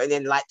also putting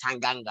in like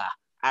Tanganga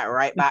at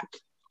right back.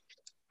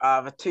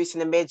 The two in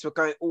the mids, we're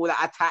going all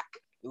that attack.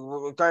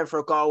 We're going for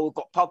a goal. We've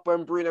got Pogba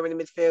and Bruno in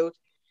the midfield.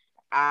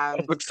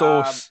 And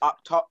up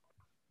top.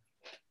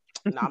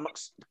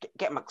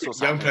 Get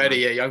McSauce. Young player of the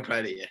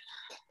year.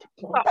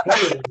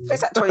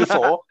 It's at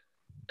 24.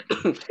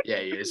 Yeah,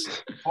 he is.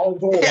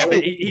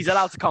 He's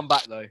allowed to come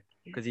back though,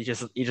 because he's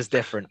just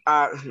different.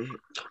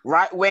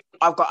 Right wing,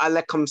 I've got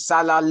Alekham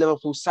Salah,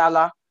 Liverpool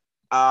Salah.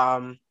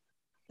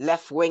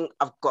 Left wing,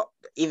 I've got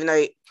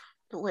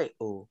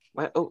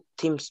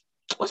teams.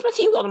 What's my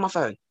team got on my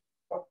phone?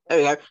 There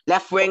we go.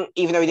 Left wing,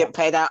 even though we didn't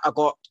play that, I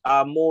got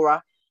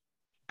Moura.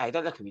 Hey,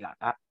 don't look at me like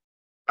that.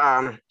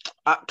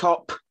 Up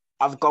top,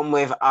 I've gone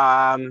with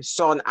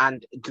Son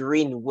and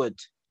Greenwood.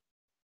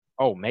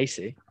 Oh,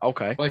 Macy.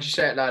 Okay. Why'd you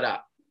say it like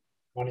that?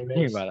 What do you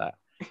mean by that?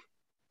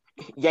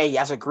 Yeah, he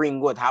has a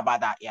Greenwood. How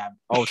about that? Yeah.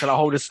 Oh, trying to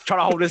hold this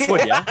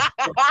wood, yeah?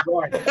 Cut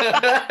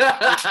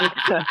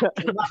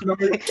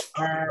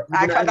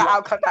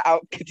that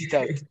out. Could you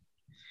take?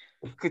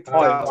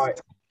 Right.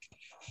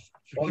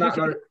 On that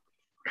note,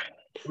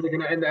 we're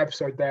going to end the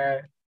episode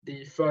there.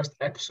 the first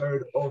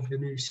episode of the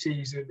new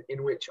season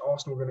in which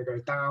Arsenal are going to go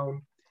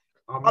down.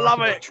 I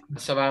love it.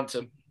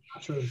 Southampton.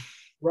 True.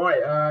 Right.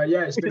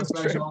 Yeah, it's been a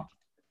pleasure.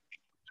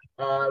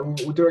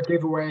 We'll do a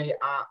giveaway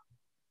at.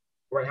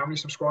 Wait, how many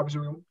subscribers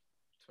are we on?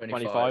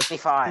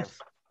 25.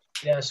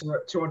 Yeah, so we're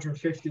at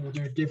 250. We'll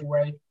do a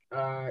giveaway.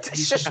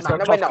 It's just Tesco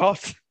man, Club no, card.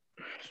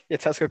 Yeah,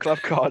 Tesco Club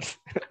card.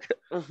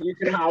 You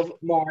can have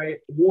my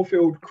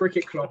Warfield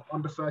Cricket Club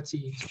under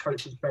 13s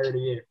Coaches Player of the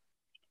Year.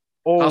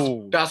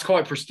 Oh, That's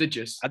quite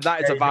prestigious. and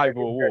that is a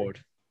valuable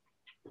award.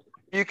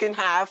 You can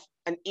have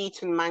an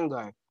Eton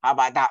mango. How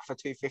about that for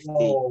 250?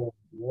 Whoa,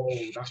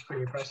 that's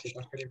pretty impressive.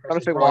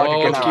 Something like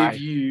I'll a giveaway.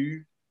 give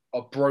you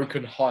a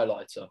broken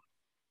highlighter.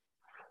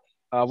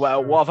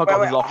 Well, what have I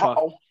got in the locker?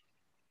 Hold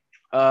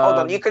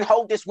on, you can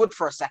hold this wood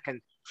for a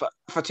second for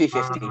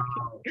 250.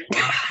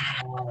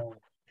 Wow.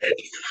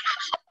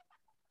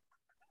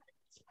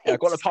 Yeah, I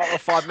got the partner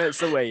 5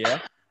 minutes away. Yeah.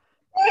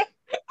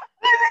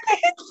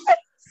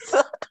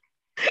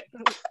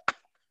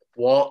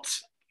 What?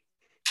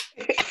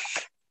 What do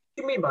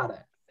you mean by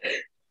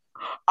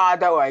that?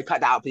 Don't worry,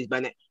 cut that out, please,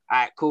 Bennett. All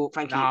right, cool,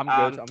 thank you. Nah,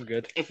 I'm good. I'm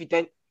good. If you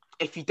don't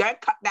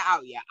cut that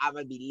out, yeah, I'm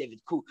gonna be livid.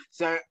 Cool.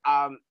 So,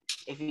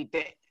 if you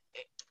did,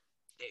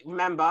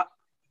 remember,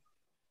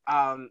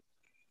 I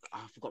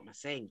forgot my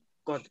saying.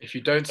 God, If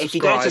you don't if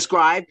you don't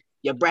subscribe,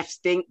 your breath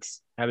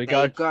stinks. There we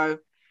There go. you go.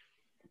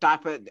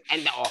 Diaper,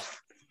 end it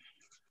off.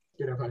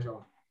 You know, pleasure.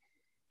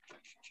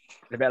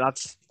 In a bit,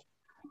 lads.